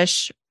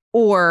rubbish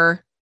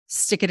or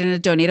stick it in a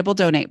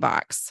donate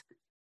box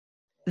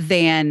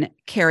than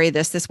carry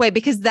this way,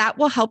 because that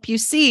will help you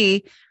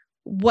see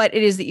what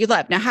it is that you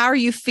love. Now, how are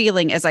you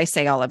feeling as I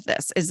say all of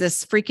this? Is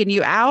this freaking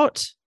you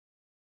out?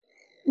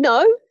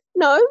 No,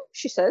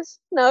 she says.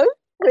 No,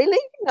 really?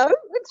 No,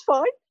 it's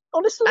fine.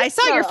 Honestly, I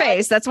saw your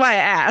face. That's why I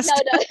asked.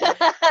 No,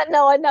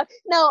 no, I know.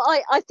 No,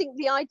 I think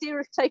the idea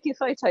of taking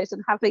photos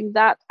and having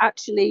that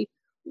actually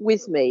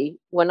with me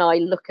when I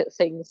look at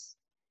things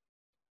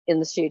in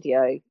the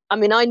studio. I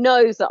mean, I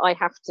know that I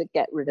have to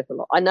get rid of a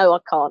lot. I know I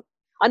can't.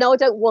 I know I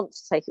don't want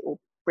to take it all,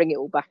 bring it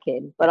all back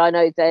in, but I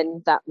know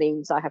then that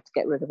means I have to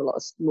get rid of a lot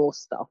of more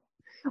stuff.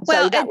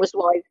 Well, so that was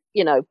why,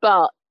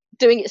 but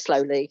doing it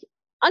slowly.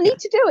 I need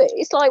to do it.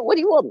 It's like, what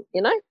do you want,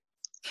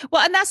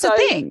 Well, and that's the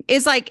thing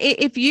is like,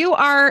 if you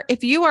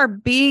are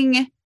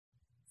being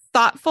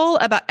thoughtful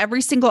about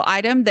every single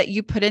item that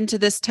you put into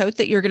this tote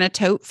that you're going to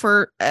tote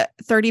for a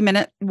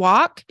 30-minute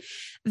walk,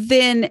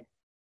 then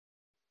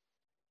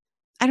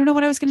I don't know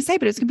what I was going to say,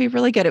 but it's going to be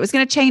really good. It was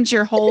going to change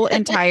your whole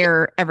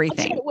entire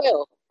everything.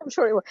 I'm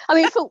sure it will. I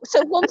mean,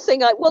 so one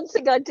thing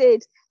I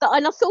did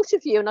and I thought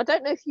of you, and I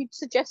don't know if you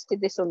suggested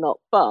this or not,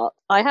 but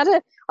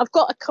I've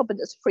got a cupboard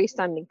that's a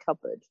freestanding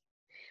cupboard,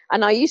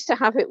 and I used to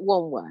have it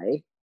one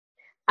way.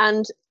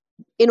 And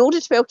in order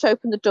to be able to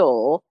open the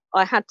door,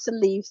 I had to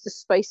leave the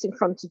space in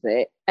front of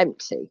it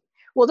empty.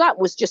 Well, that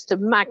was just a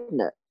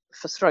magnet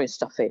for throwing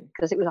stuff in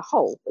because it was a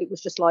hole. It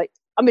was just like,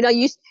 I mean, I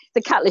used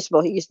the cat litter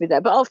box, it used to be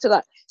there. But after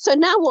that, so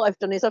now what I've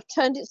done is I've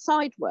turned it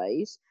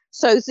sideways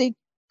so the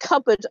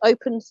cupboard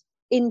opens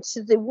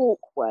into the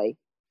walkway.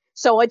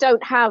 So I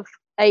don't have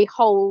a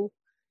hole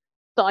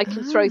that I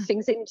can throw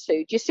things into.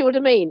 Do you see what I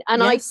mean?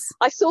 And yes.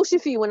 I thought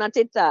of you when I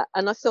did that.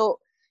 And I thought,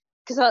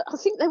 because I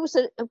think there was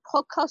a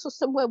podcast or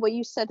somewhere where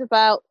you said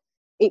about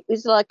it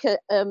was like a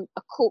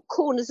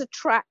corners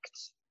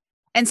attract.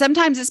 And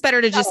sometimes it's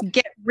better to just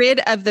get rid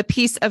of the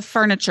piece of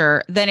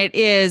furniture than it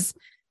is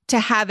to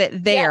have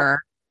it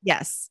there. Yeah.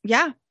 Yes.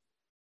 Yeah.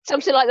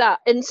 Something like that.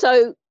 And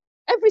so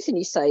everything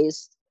you say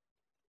is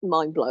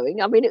mind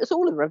blowing. I mean, it was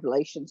all a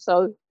revelation.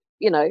 So,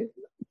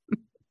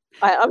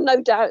 I've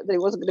no doubt that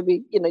it wasn't going to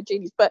be,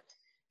 genius, but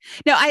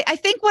no, I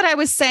think what I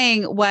was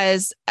saying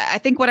was, I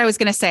think what I was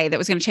going to say that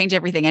was going to change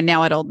everything. And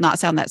now it'll not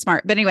sound that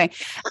smart. But anyway,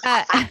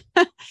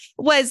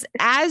 was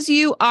as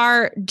you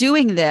are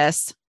doing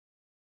this,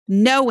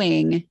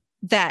 knowing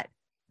that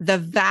the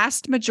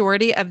vast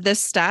majority of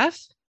this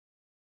stuff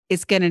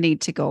is going to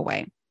need to go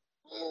away.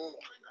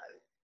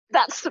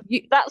 That's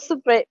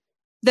the bit.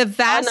 The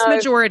vast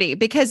majority,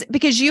 because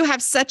you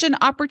have such an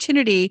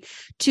opportunity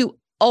to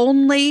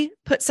only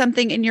put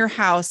something in your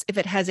house if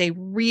it has a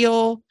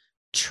real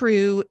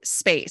true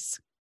space.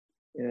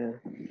 Yeah.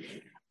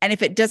 And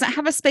if it doesn't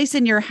have a space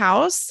in your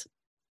house,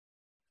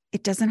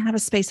 it doesn't have a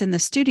space in the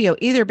studio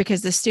either,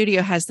 because the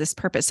studio has this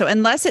purpose. So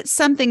unless it's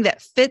something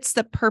that fits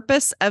the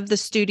purpose of the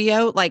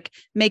studio, like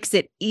makes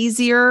it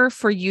easier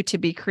for you to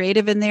be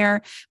creative in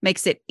there,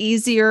 makes it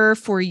easier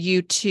for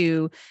you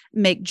to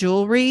make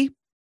jewelry,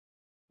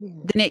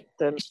 then it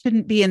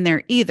shouldn't be in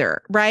there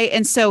either. Right.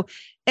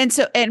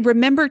 And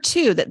remember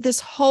too, that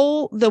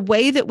the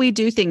way that we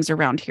do things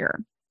around here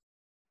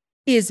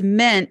is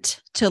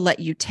meant to let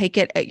you take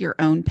it at your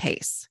own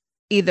pace,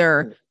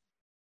 either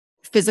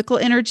physical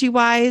energy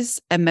wise,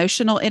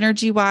 emotional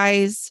energy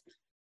wise,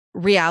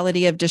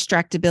 reality of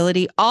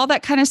distractibility, all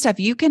that kind of stuff.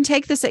 You can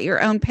take this at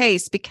your own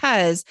pace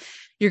because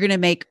you're going to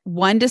make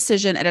one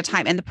decision at a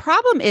time. And the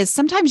problem is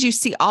sometimes you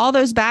see all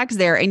those bags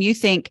there and you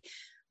think,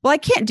 well, I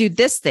can't do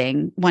this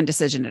thing one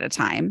decision at a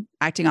time,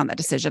 acting on that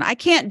decision. I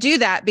can't do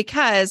that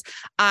because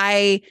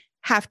I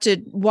have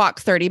to walk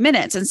 30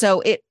 minutes. And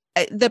so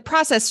the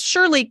process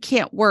surely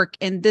can't work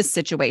in this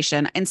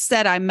situation.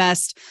 Instead, I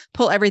must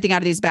pull everything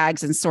out of these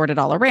bags and sort it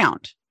all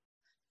around.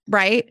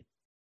 Right?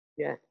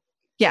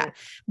 Yeah.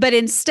 But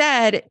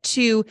instead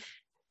to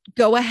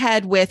go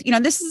ahead with,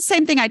 this is the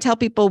same thing I tell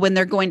people when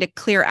they're going to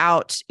clear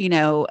out,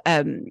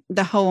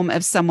 the home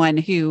of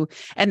someone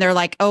and they're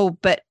like, oh,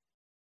 but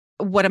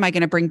what am I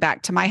going to bring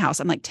back to my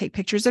house? I'm like, take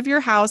pictures of your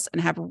house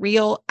and have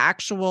real,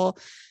 actual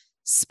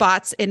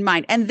spots in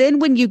mind. And then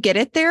when you get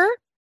it there,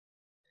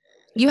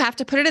 you have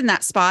to put it in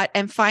that spot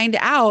and find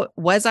out,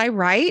 was I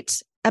right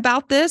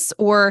about this?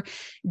 Or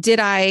did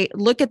I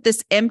look at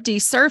this empty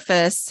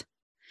surface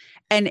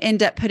and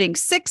end up putting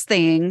 6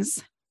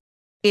 things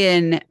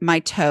in my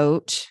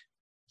tote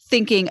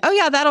thinking, oh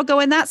yeah, that'll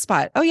go in that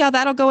spot. Oh yeah,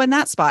 that'll go in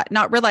that spot.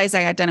 Not realizing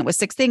I had done it with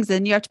 6 things.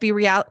 Then you have to be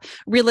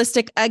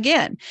realistic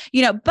again,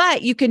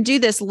 but you can do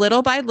this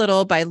little by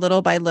little by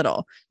little by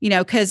little,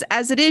 because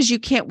as it is, you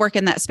can't work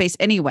in that space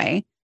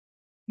anyway.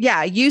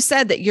 Yeah, you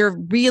said that you're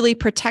really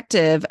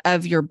protective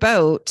of your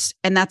boat,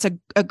 and that's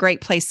a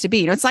great place to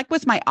be. It's like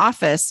with my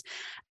office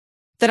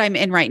that I'm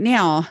in right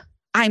now,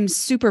 I'm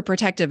super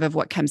protective of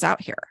what comes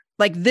out here.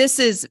 Like this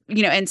is,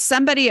 and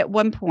somebody at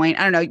one point,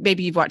 I don't know,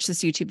 maybe you've watched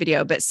this YouTube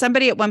video, but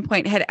somebody at one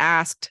point had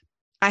asked,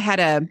 I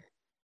had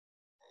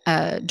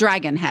a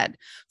dragon head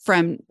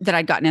that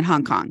I'd gotten in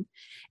Hong Kong.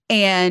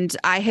 And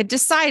I had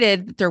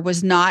decided that there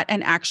was not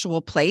an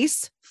actual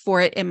place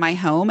for it in my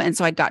home. And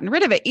so I'd gotten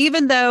rid of it,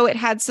 even though it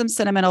had some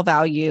sentimental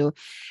value.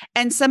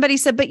 And somebody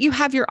said, but you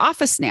have your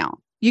office now.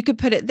 You could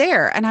put it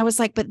there. And I was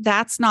like, but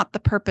that's not the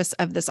purpose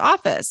of this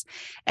office.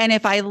 And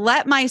if I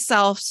let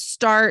myself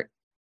start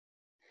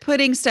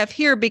putting stuff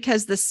here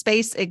because the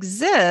space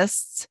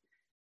exists,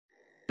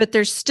 but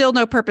there's still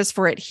no purpose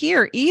for it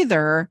here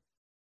either,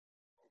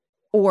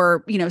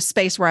 or,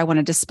 space where I want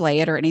to display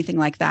it or anything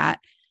like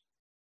that,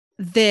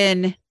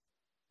 then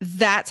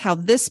that's how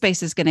this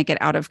space is going to get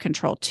out of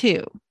control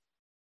too,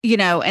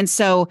 And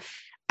so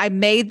I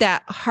made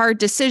that hard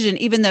decision,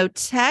 even though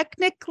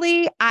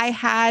technically I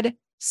had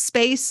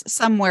space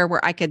somewhere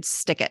where I could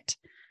stick it.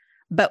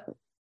 But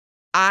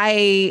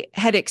I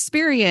had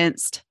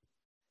experienced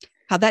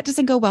how that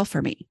doesn't go well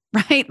for me,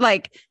 right?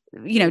 Like,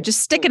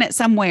 just sticking it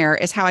somewhere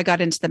is how I got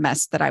into the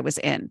mess that I was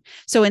in.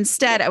 So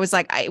instead, I was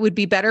like, it would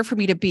be better for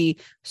me to be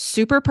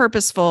super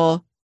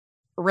purposeful,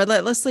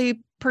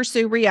 relentlessly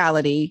pursue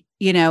reality,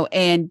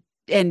 and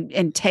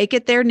take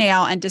it there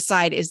now and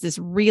decide, is this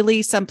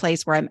really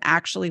someplace where I'm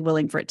actually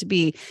willing for it to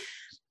be?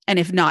 And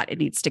if not, it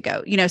needs to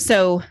go,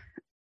 so,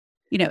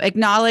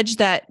 acknowledge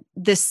that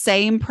the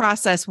same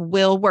process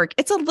will work.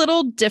 It's a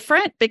little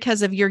different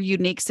because of your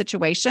unique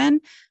situation,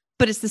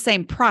 but it's the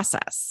same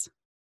process.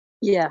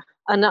 Yeah.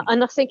 And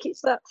I think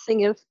it's that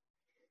thing of,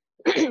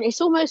 it's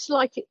almost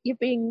like you're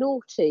being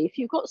naughty. If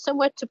you've got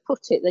somewhere to put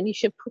it, then you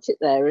should put it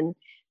there. And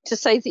to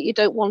say that you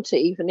don't want it,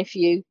 even if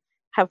you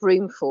have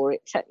room for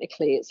it,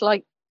 technically, it's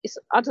like,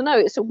 I don't know,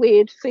 it's a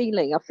weird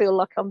feeling. I feel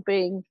like I'm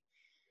being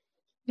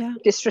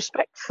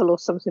disrespectful or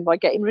something by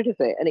getting rid of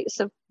it. And it's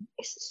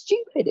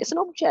stupid. It's an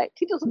object.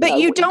 He doesn't know. But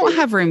you don't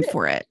have room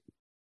for it.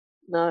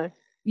 No.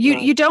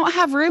 You don't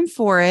have room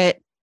for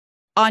it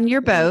on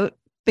your boat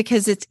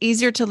because it's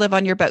easier to live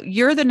on your boat.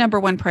 You're the number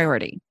one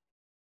priority.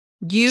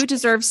 You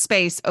deserve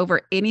space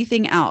over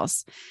anything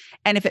else.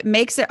 And if it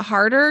makes it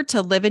harder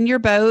to live in your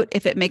boat,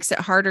 if it makes it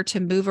harder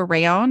to move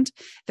around,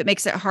 if it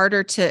makes it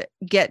harder to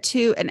get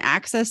to and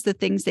access the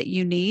things that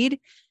you need,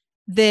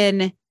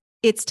 then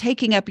it's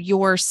taking up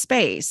your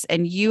space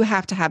and you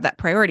have to have that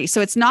priority.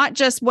 So it's not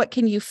just what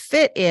can you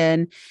fit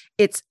in,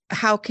 it's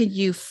how can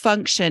you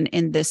function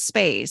in this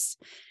space?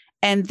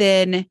 And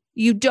then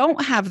you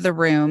don't have the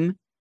room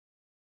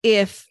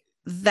if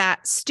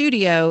that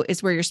studio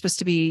is where you're supposed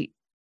to be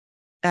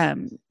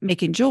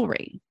making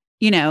jewelry,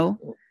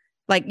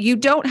 like you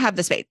don't have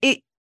the space.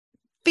 It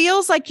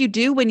feels like you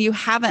do when you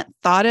haven't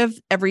thought of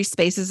every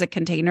space as a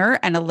container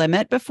and a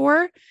limit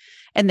before,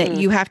 and that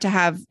you have to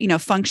have,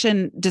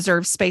 function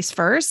deserves space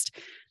first.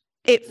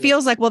 It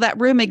feels like, well,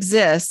 that room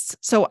exists.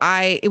 So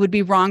it would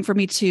be wrong for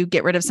me to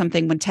get rid of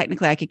something when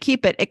technically I could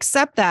keep it,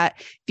 except that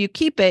if you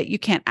keep it, you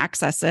can't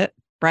access it,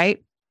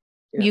 right?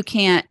 Yeah. You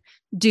can't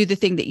do the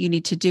thing that you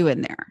need to do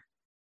in there.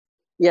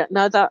 Yeah,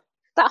 no, that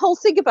whole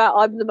thing about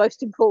I'm the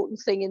most important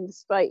thing in the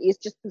space is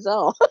just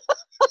bizarre.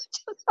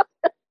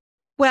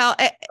 Well,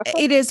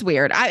 it is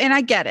weird. I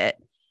get it.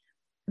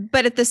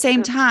 But at the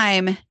same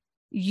time,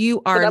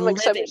 you are living,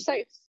 so much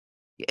sense.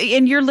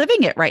 And you're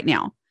living it right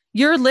now.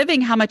 You're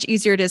living how much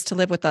easier it is to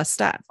live with less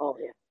stuff. Oh,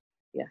 yeah.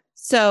 Yeah.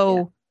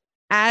 So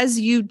as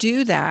you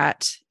do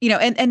that,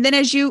 and then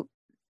as you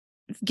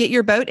get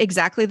your boat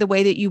exactly the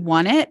way that you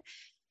want it,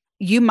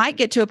 you might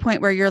get to a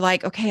point where you're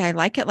like, okay, I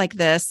like it like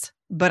this,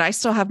 but I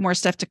still have more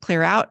stuff to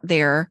clear out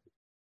there.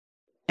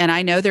 And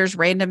I know there's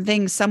random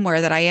things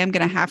somewhere that I am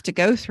going to have to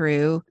go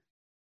through.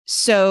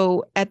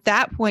 So at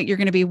that point, you're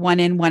going to be one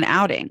in, one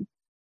outing,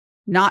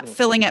 not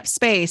filling up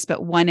space,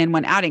 but one in,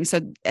 one outing. So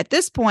at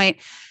this point,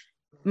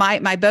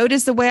 my boat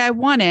is the way I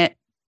want it.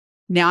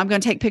 Now I'm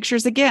going to take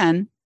pictures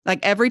again. Like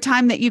every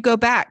time that you go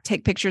back,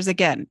 take pictures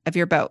again of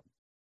your boat.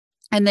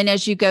 And then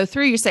as you go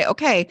through, you say,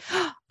 okay,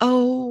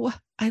 oh,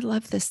 I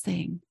love this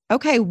thing.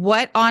 Okay,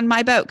 what on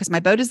my boat? Because my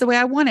boat is the way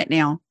I want it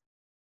now.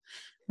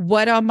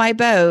 What on my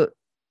boat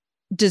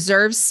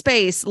deserves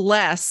space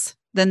less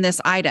than this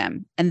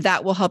item? And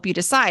that will help you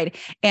decide.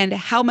 And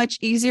how much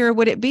easier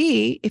would it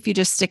be if you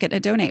just stick it in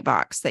a donate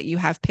box that you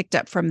have picked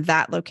up from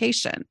that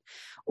location,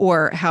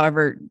 or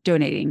however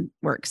donating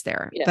works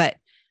there? Yeah. But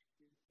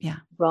yeah.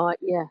 Right.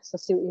 Yes. I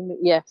see what you mean.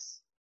 Yes.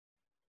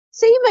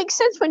 See, it makes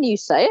sense when you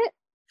say it.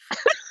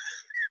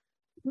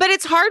 But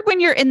it's hard when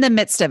you're in the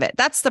midst of it.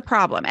 That's the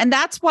problem. And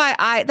that's why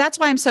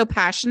I'm so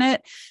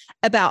passionate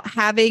about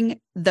having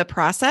the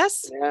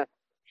process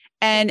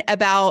and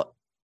about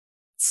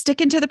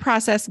sticking to the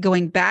process,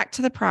 going back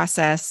to the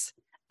process,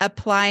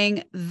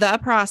 applying the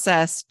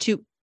process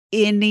to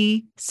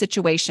any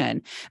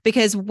situation.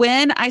 Because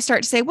when I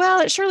start to say, well,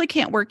 it surely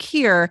can't work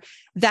here,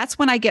 that's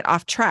when I get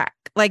off track.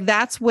 Like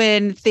that's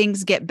when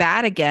things get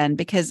bad again,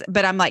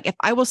 but I'm like, if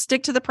I will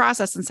stick to the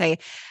process and say,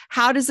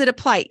 how does it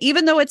apply?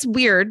 Even though it's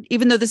weird,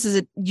 even though this is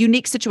a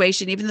unique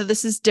situation, even though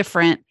this is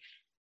different,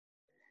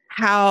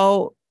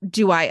 how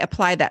do I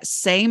apply that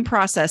same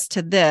process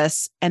to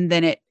this? And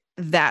then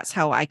that's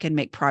how I can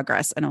make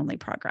progress and only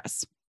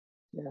progress.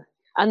 Yeah.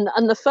 And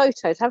the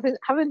photos, having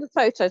the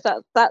photos,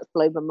 that's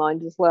blown my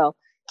mind as well.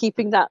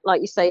 Keeping that,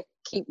 like you say,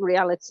 keep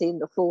reality in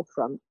the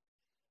forefront.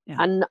 Yeah.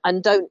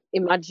 And don't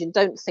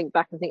think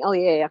back and think, oh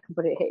yeah, I can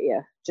put it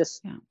here.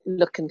 Just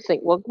look and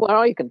think, well, where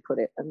are you going to put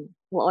it, and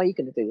what are you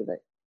going to do with it?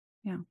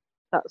 Yeah,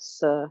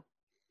 that's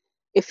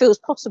it feels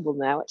possible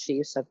now. Actually,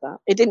 you said that.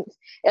 It didn't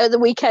at the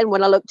weekend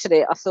when I looked at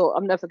it. I thought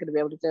I'm never going to be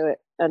able to do it,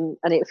 and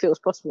it feels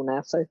possible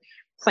now. So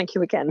thank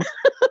you again.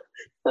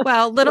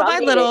 Well, little by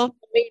little,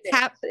 mean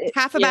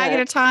half a bag at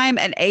a time,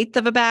 an eighth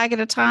of a bag at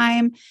a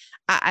time.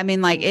 I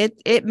mean, like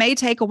it may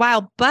take a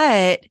while,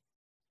 but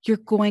you're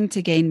going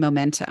to gain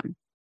momentum.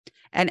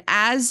 And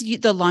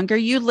the longer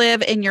you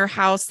live in your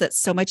house, that's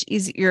so much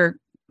easier, your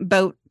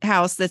boat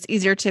house that's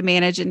easier to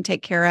manage and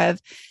take care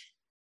of,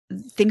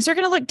 things are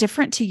going to look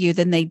different to you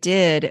than they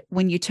did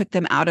when you took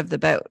them out of the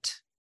boat.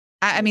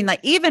 I mean, like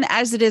even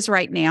as it is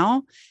right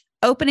now,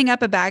 opening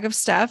up a bag of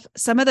stuff,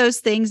 some of those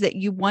things that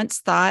you once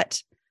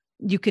thought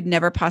you could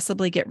never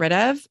possibly get rid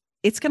of,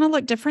 it's going to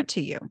look different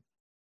to you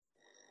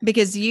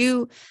because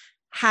you've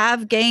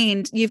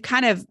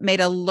kind of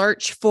made a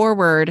lurch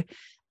forward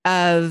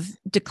of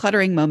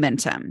decluttering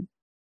momentum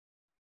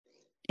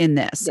in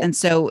this. Yeah. And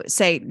so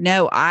say,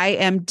 no, I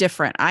am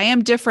different. I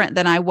am different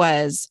than I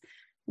was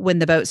when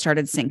the boat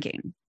started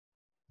sinking.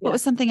 What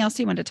was something else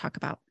you wanted to talk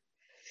about?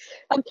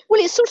 Well,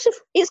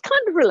 it's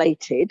kind of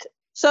related.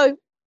 So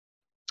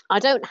I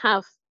don't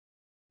have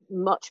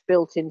much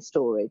built-in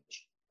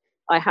storage.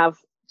 I have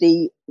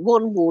the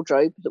one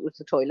wardrobe that was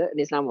the toilet and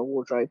is now my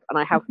wardrobe. And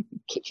I have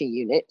kitchen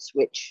units,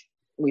 which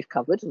we've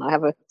covered. And I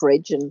have a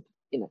fridge and,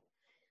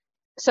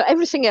 so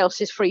everything else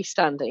is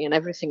freestanding and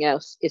everything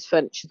else is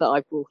furniture that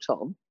I brought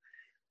on.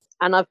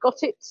 And I've got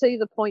it to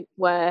the point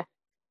where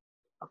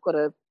I've got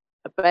a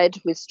bed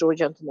with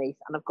storage underneath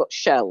and I've got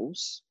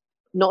shelves.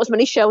 Not as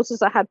many shelves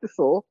as I had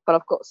before, but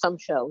I've got some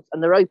shelves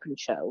and they're open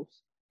shelves.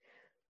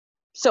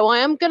 So I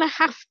am going to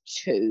have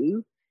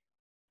to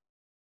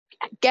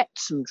get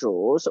some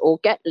drawers or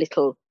get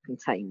little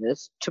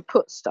containers to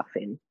put stuff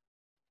in.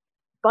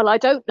 But I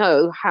don't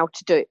know how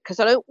to do it because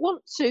I don't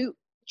want to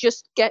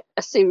just get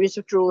a series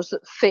of drawers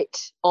that fit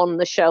on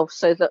the shelf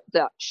so that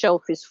that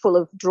shelf is full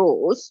of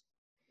drawers.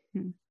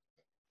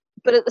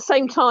 But at the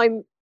same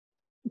time,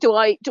 do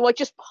I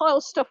just pile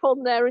stuff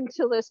on there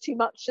until there's too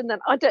much and then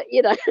I don't,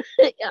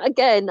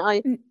 again,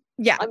 I'm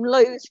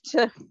loath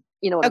to,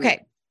 what okay. I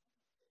mean?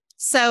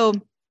 So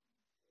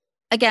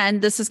again,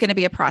 this is going to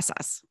be a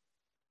process.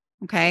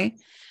 Okay.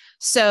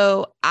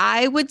 So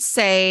I would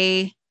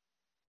say,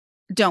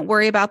 don't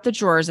worry about the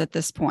drawers at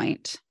this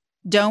point.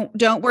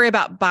 Don't worry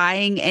about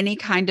buying any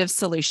kind of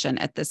solution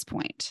at this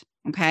point.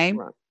 Okay.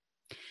 Right.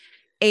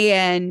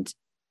 And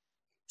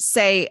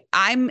say,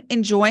 I'm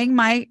enjoying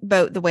my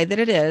boat the way that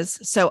it is.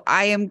 So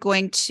I am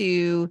going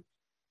to,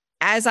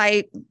 as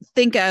I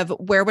think of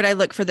where would I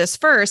look for this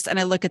first, and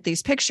I look at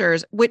these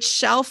pictures, which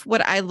shelf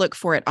would I look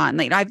for it on?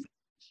 Like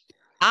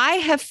I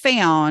have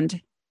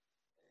found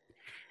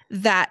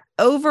that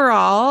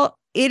overall,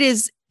 it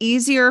is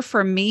easier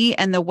for me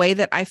and the way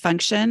that I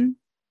function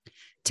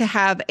to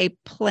have a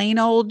plain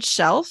old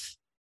shelf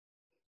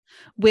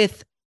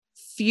with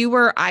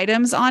fewer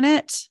items on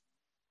it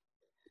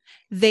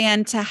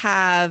than to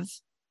have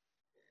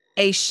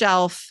a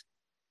shelf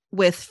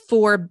with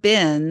 4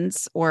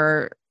 bins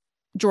or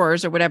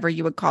drawers or whatever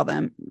you would call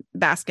them,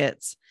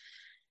 baskets,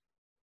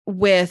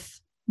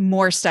 with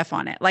more stuff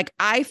on it. Like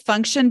I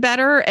function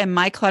better in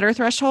my clutter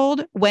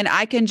threshold when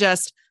I can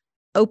just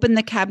open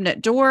the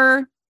cabinet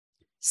door,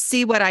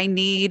 see what I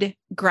need,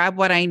 grab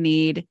what I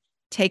need,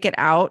 take it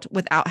out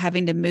without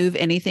having to move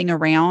anything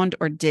around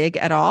or dig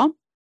at all,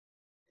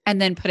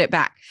 and then put it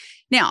back.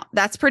 Now,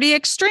 that's pretty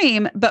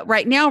extreme, but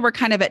right now we're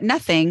kind of at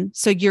nothing.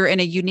 So you're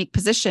in a unique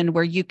position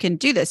where you can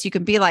do this. You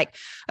can be like,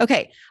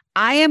 okay,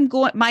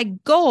 my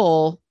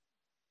goal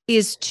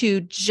is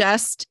to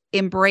just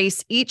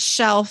embrace each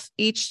shelf,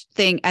 each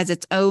thing as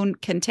its own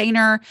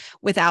container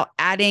without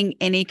adding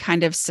any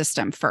kind of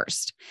system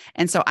first.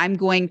 And so I'm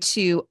going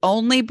to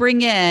only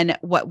bring in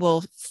what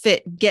will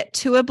fit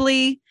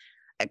get-toably,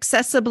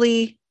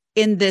 accessibly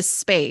in this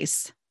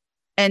space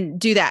and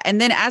do that. And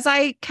then as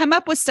I come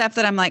up with stuff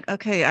that I'm like,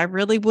 okay, I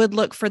really would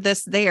look for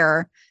this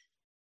there.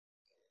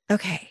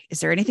 Okay, is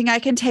there anything I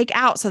can take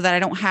out so that I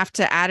don't have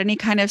to add any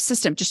kind of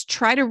system? Just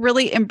try to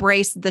really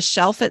embrace the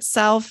shelf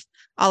itself,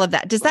 all of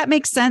that. Does that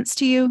make sense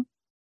to you?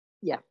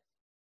 Yeah,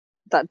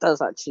 that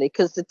does actually,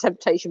 because the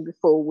temptation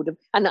before would have,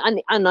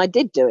 and I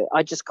did do it.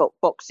 I just got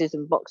boxes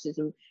and boxes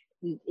and,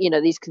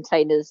 these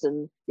containers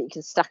and that you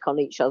can stack on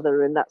each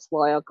other. And that's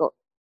why I got,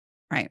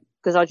 right.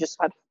 Because I just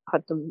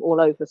had them all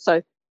over.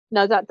 So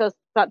no, that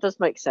does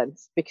make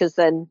sense, because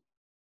then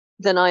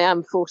I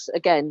am forced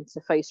again to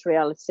face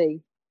reality.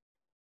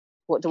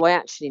 What do I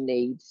actually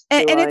need?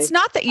 And it's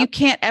not that you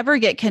can't ever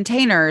get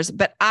containers,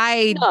 but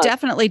I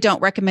definitely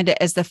don't recommend it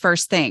as the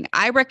first thing.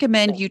 I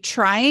recommend you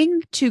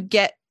trying to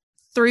get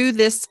through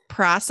this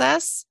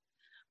process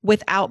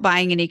without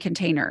buying any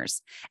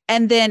containers.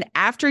 And then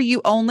after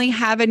you only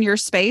have in your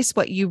space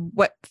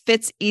what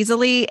fits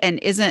easily and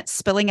isn't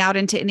spilling out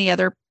into any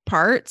other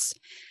parts,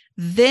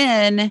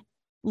 then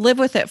live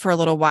with it for a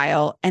little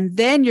while. And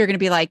then you're going to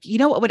be like,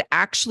 what would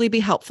actually be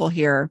helpful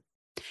here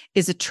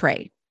is a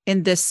tray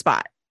in this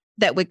spot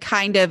that would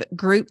kind of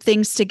group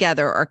things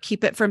together or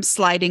keep it from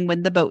sliding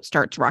when the boat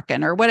starts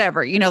rocking or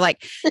whatever,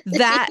 like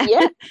that.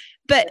 Yeah.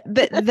 but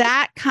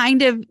that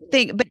kind of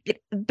thing,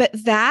 but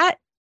that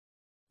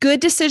good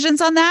decisions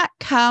on that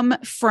come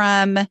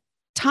from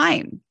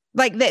time.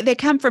 Like they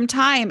come from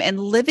time and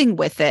living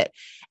with it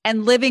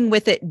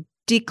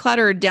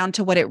decluttered down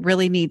to what it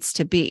really needs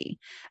to be.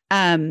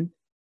 Are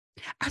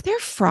there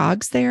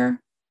frogs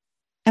there?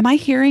 Am I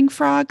hearing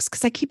frogs?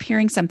 Because I keep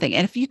hearing something.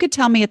 And if you could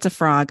tell me it's a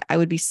frog, I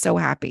would be so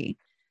happy.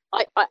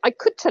 I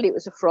could tell you it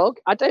was a frog.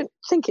 I don't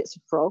think it's a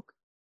frog.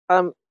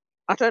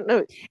 I don't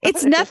know.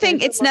 It's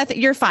nothing. It's nothing.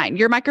 You're fine.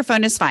 Your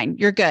microphone is fine.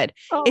 You're good.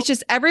 Oh. It's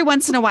just every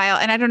once in a while,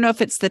 and I don't know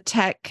if it's the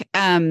tech,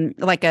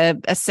 like a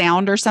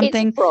sound or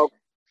something. It's a frog.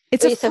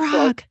 It's a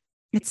frog.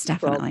 It's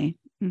definitely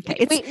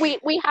okay.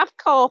 We have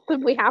carp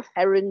and we have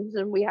herons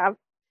and we have,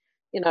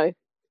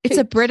 It's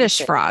a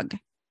British frog.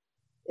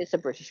 It's a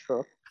British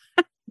frog.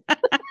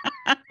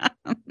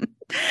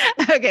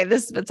 Okay,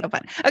 this has been so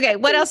fun. Okay,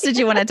 what else did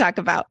you want to talk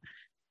about?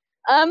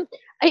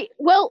 This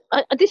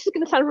is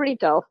going to sound really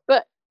daft,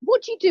 but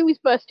what do you do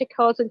with birthday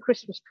cards and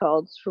Christmas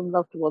cards from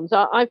loved ones?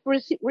 I've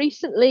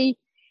recently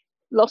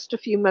lost a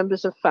few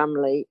members of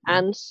family,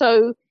 and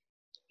so,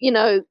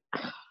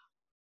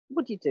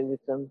 what do you do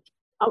with them?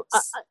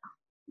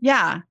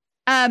 Yeah.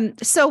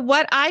 So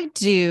what I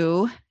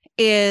do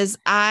is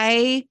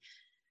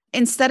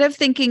instead of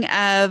thinking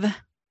of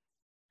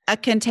a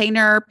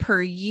container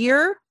per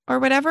year or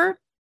whatever,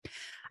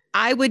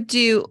 I would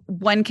do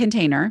one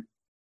container.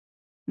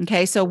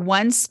 Okay. So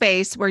one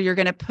space where you're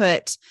going to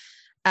put,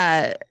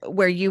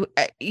 where you,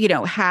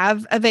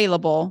 have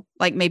available,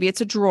 like maybe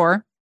it's a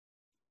drawer,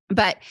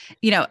 but,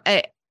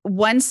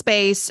 one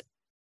space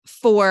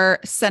for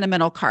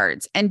sentimental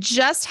cards, and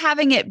just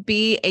having it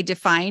be a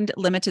defined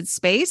limited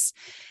space.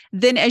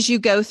 Then as you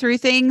go through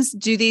things,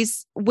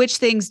 which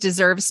things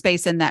deserve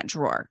space in that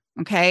drawer.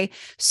 Okay.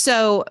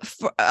 So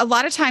for a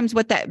lot of times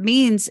what that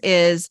means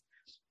is,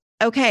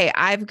 okay,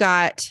 I've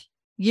got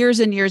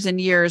years and years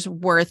and years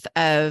worth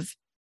of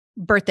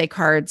birthday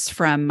cards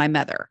from my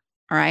mother.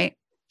 All right.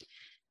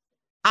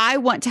 I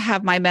want to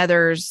have my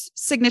mother's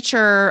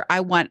signature. I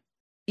want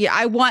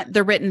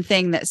the written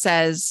thing that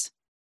says,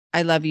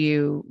 I love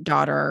you,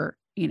 daughter,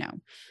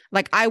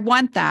 like I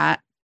want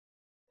that.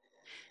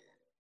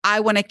 I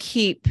want to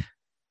keep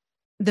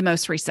the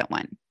most recent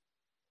one,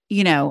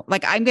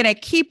 like I'm going to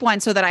keep one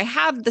so that I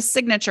have the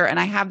signature and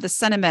I have the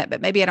sentiment,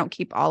 but maybe I don't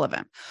keep all of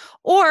them.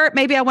 Or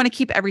maybe I want to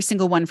keep every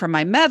single one from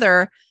my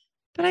mother,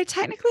 but I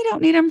technically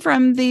don't need them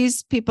from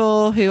these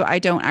people who I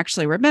don't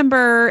actually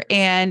remember.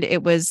 And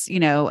it was,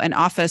 an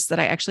office that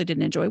I actually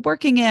didn't enjoy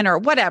working in or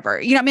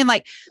whatever,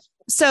 like,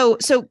 so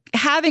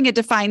having a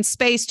defined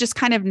space just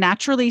kind of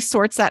naturally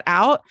sorts that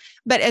out.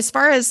 But as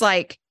far as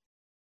like,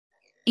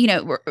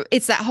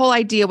 it's that whole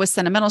idea with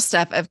sentimental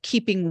stuff of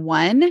keeping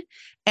one,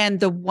 and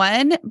the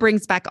one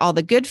brings back all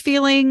the good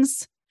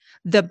feelings.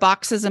 The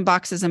boxes and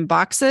boxes and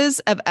boxes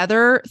of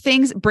other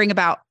things bring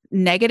about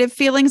negative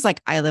feelings.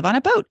 Like I live on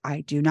a boat. I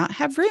do not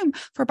have room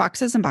for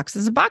boxes and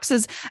boxes and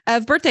boxes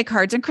of birthday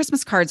cards and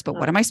Christmas cards, but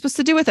what am I supposed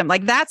to do with them?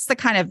 Like that's the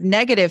kind of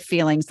negative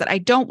feelings that I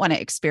don't want to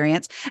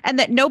experience. And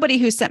that nobody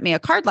who sent me a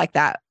card like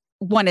that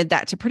wanted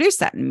that to produce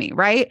that in me.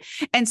 Right.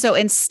 And so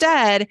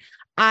instead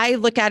I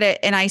look at it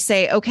and I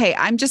say, okay,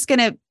 I'm just going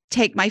to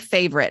take my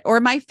favorite or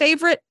my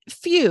favorite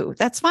few.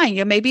 That's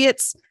fine. Maybe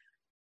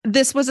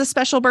this was a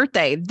special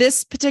birthday.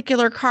 This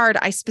particular card,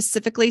 I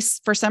specifically,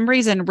 for some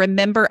reason,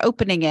 remember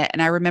opening it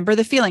and I remember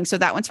the feeling. So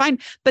that one's fine.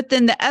 But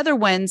then the other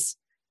ones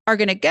are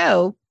going to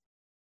go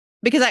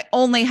because I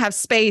only have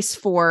space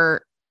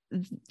for,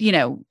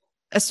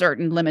 a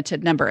certain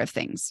limited number of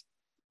things.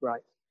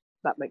 Right.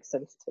 That makes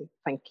sense too.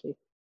 Thank you.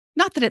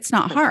 Not that it's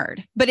not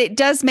hard, but it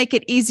does make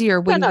it easier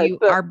when you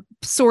are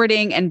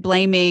sorting and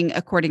blaming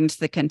according to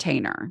the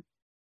container.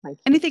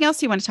 Anything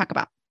else you want to talk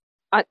about?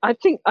 I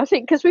think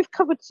because we've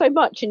covered so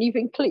much and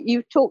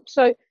you've talked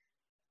so.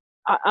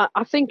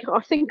 I think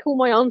all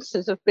my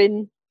answers have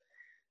been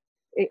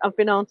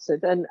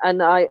answered, and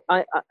I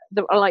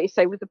like you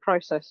say with the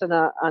process, and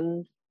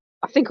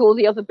I think all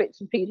the other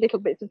little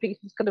bits and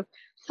pieces kind of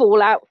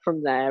fall out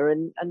from there,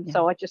 and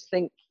so I just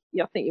think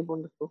I think you're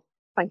wonderful.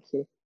 Thank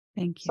you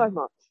so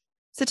much.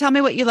 So tell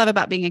me what you love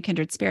about being a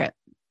kindred spirit.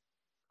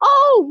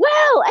 Oh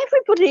well,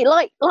 everybody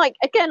like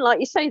again, like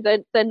you say,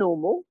 they're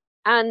normal.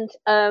 And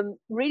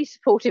really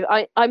supportive.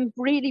 I'm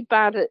really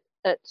bad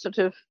at sort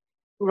of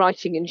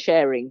writing and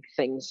sharing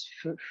things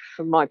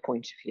from my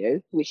point of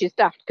view, which is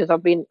daft because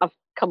I've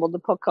come on the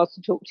podcast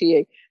to talk to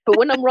you. But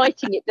when I'm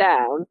writing it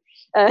down,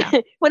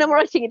 I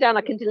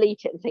can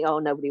delete it and think, oh,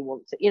 nobody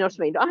wants it. You know what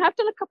I mean? I have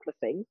done a couple of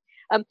things,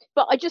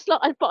 but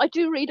I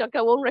do read. I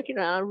go on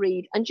regularly and I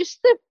read, and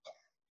just this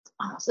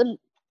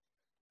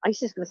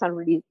is going to sound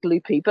really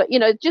gloopy, but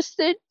just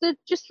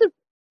the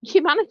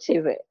humanity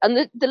of it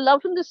and the love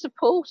and the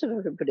support of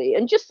everybody,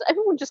 and just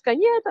everyone just going,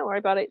 yeah, don't worry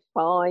about it, it's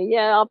fine,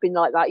 yeah, I've been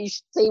like that, you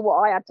should see what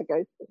I had to go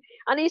through.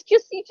 And it's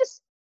just you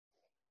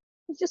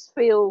just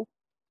feel,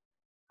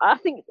 I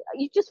think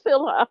you just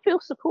feel like I feel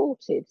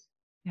supported,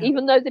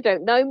 even though they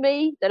don't know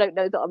me, they don't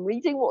know that I'm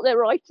reading what they're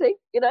writing,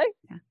 They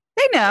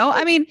know.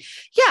 I mean,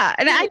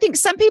 and I think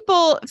some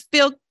people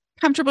feel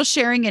comfortable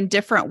sharing in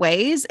different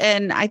ways,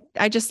 and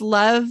I just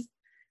love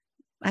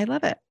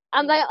it.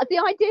 And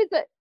the idea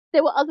that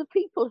there were other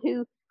people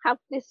who have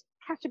this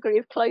category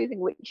of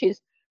clothing, which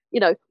is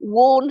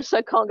worn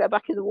so can't go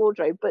back in the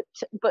wardrobe, but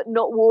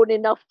not worn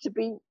enough to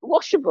be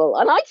washable.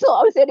 And I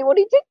thought I was the only one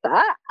who did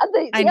that. And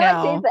the I idea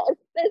know. that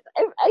it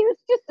was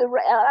just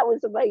that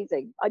was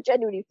amazing. I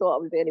genuinely thought I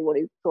was the only one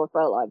who sort of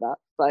felt like that.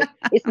 So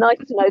it's nice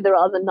to know there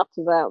are other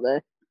nutters out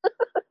there.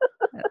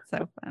 That's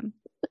so fun.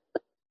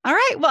 All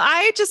right. Well,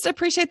 I just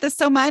appreciate this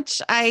so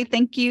much. I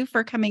thank you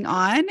for coming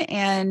on.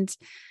 And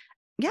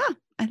yeah,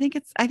 I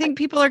think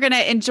people are going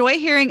to enjoy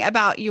hearing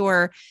about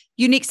your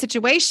unique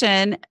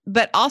situation,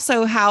 but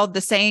also how the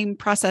same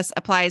process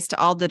applies to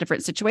all the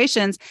different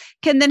situations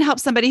can then help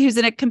somebody who's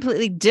in a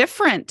completely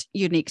different,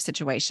 unique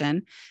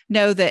situation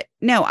know that,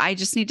 no, I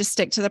just need to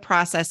stick to the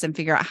process and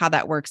figure out how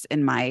that works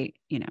in my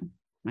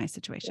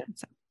situation. Yeah.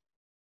 So,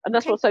 and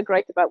that's what's so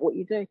great about what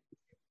you do.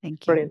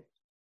 Thank you. Brilliant.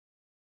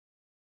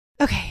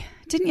 Okay.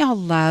 Didn't y'all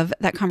love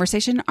that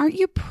conversation? Aren't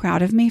you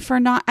proud of me for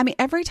not? I mean,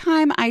 every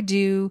time I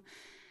do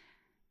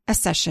a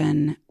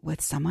session with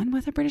someone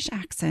with a British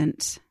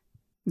accent,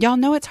 y'all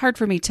know it's hard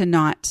for me to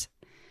not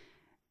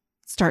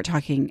start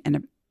talking in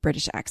a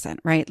British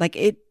accent, right? Like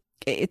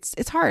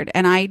it's hard,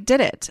 and I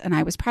did it, and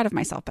I was proud of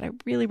myself, but I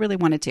really, really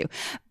wanted to.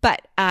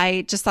 But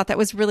I just thought that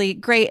was really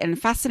great and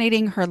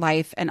fascinating, her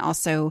life, and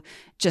also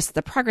just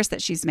the progress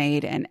that she's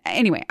made. And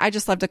anyway, I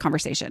just loved the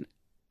conversation.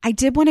 I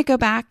did want to go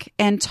back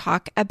and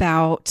talk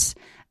about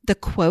the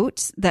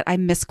quote that I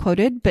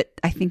misquoted, but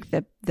I think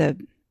the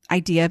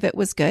idea of it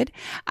was good.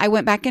 I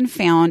went back and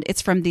found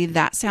it's from the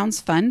That Sounds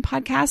Fun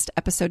podcast,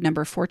 episode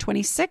number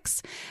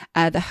 426.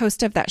 The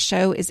host of that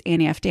show is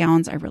Annie F.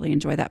 Downs. I really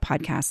enjoy that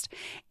podcast.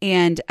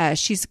 And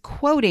she's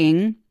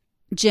quoting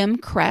Jim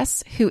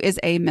Kress, who is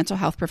a mental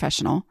health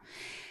professional,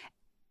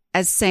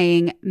 as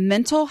saying,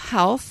 mental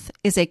health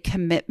is a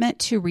commitment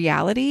to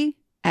reality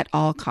at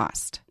all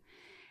cost.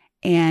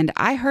 And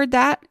I heard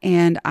that,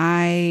 and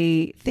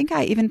I think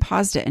I even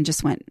paused it and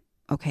just went,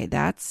 okay,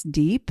 that's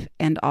deep.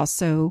 And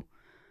also,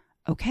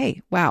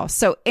 okay, wow.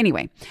 So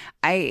anyway,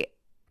 I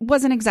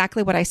wasn't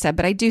exactly what I said,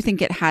 but I do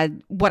think it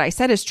had what I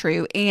said is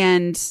true.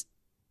 And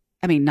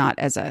I mean, not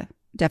as a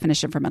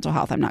definition for mental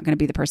health. I'm not going to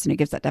be the person who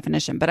gives that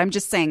definition, but I'm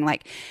just saying,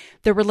 like,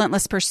 the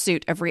relentless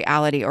pursuit of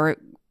reality or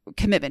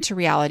commitment to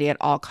reality at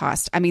all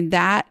costs. I mean,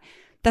 that's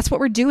what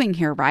we're doing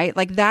here, right?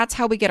 Like, that's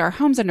how we get our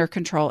homes under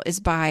control, is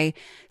by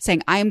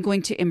saying, I am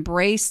going to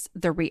embrace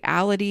the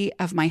reality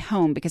of my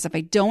home, because if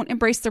I don't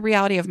embrace the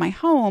reality of my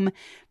home,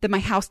 then my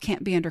house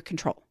can't be under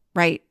control,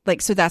 right?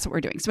 Like, so that's what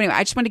we're doing. So anyway,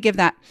 I just want to give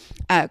that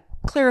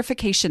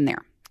clarification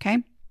there. Okay.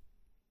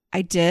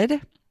 I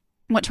did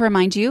want to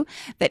remind you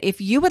that if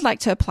you would like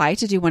to apply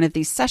to do one of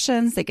these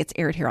sessions that gets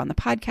aired here on the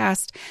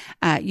podcast,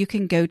 you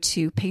can go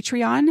to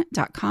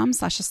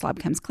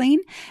patreon.com/aslobcomesclean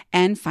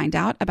and find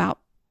out about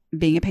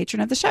being a patron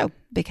of the show,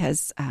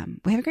 because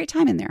we have a great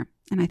time in there,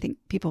 and I think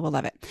people will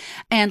love it.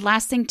 And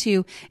last thing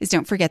too is,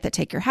 don't forget that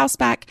Take Your House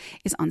Back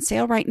is on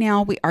sale right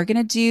now. We are going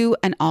to do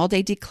an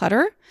all-day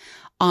declutter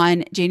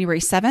on January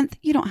 7th.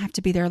 You don't have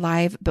to be there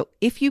live, but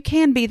if you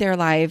can be there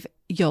live,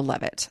 you'll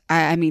love it.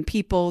 I mean,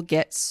 people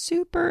get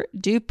super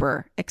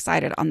duper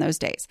excited on those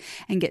days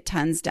and get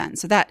tons done.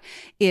 So that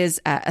is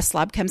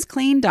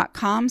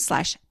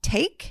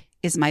aslobcomesclean.com/take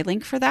is my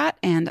link for that.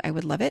 And I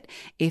would love it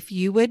if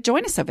you would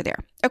join us over there.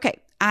 Okay.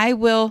 I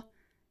will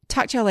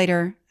talk to you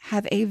later.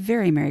 Have a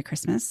very Merry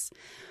Christmas,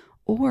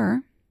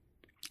 or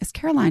as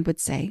Caroline would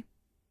say,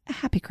 a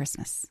Happy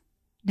Christmas.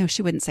 No,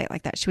 she wouldn't say it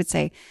like that. She would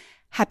say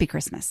Happy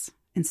Christmas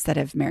instead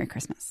of Merry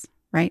Christmas,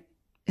 right?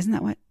 Isn't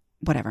that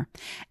whatever.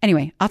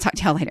 Anyway, I'll talk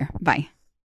to y'all later. Bye.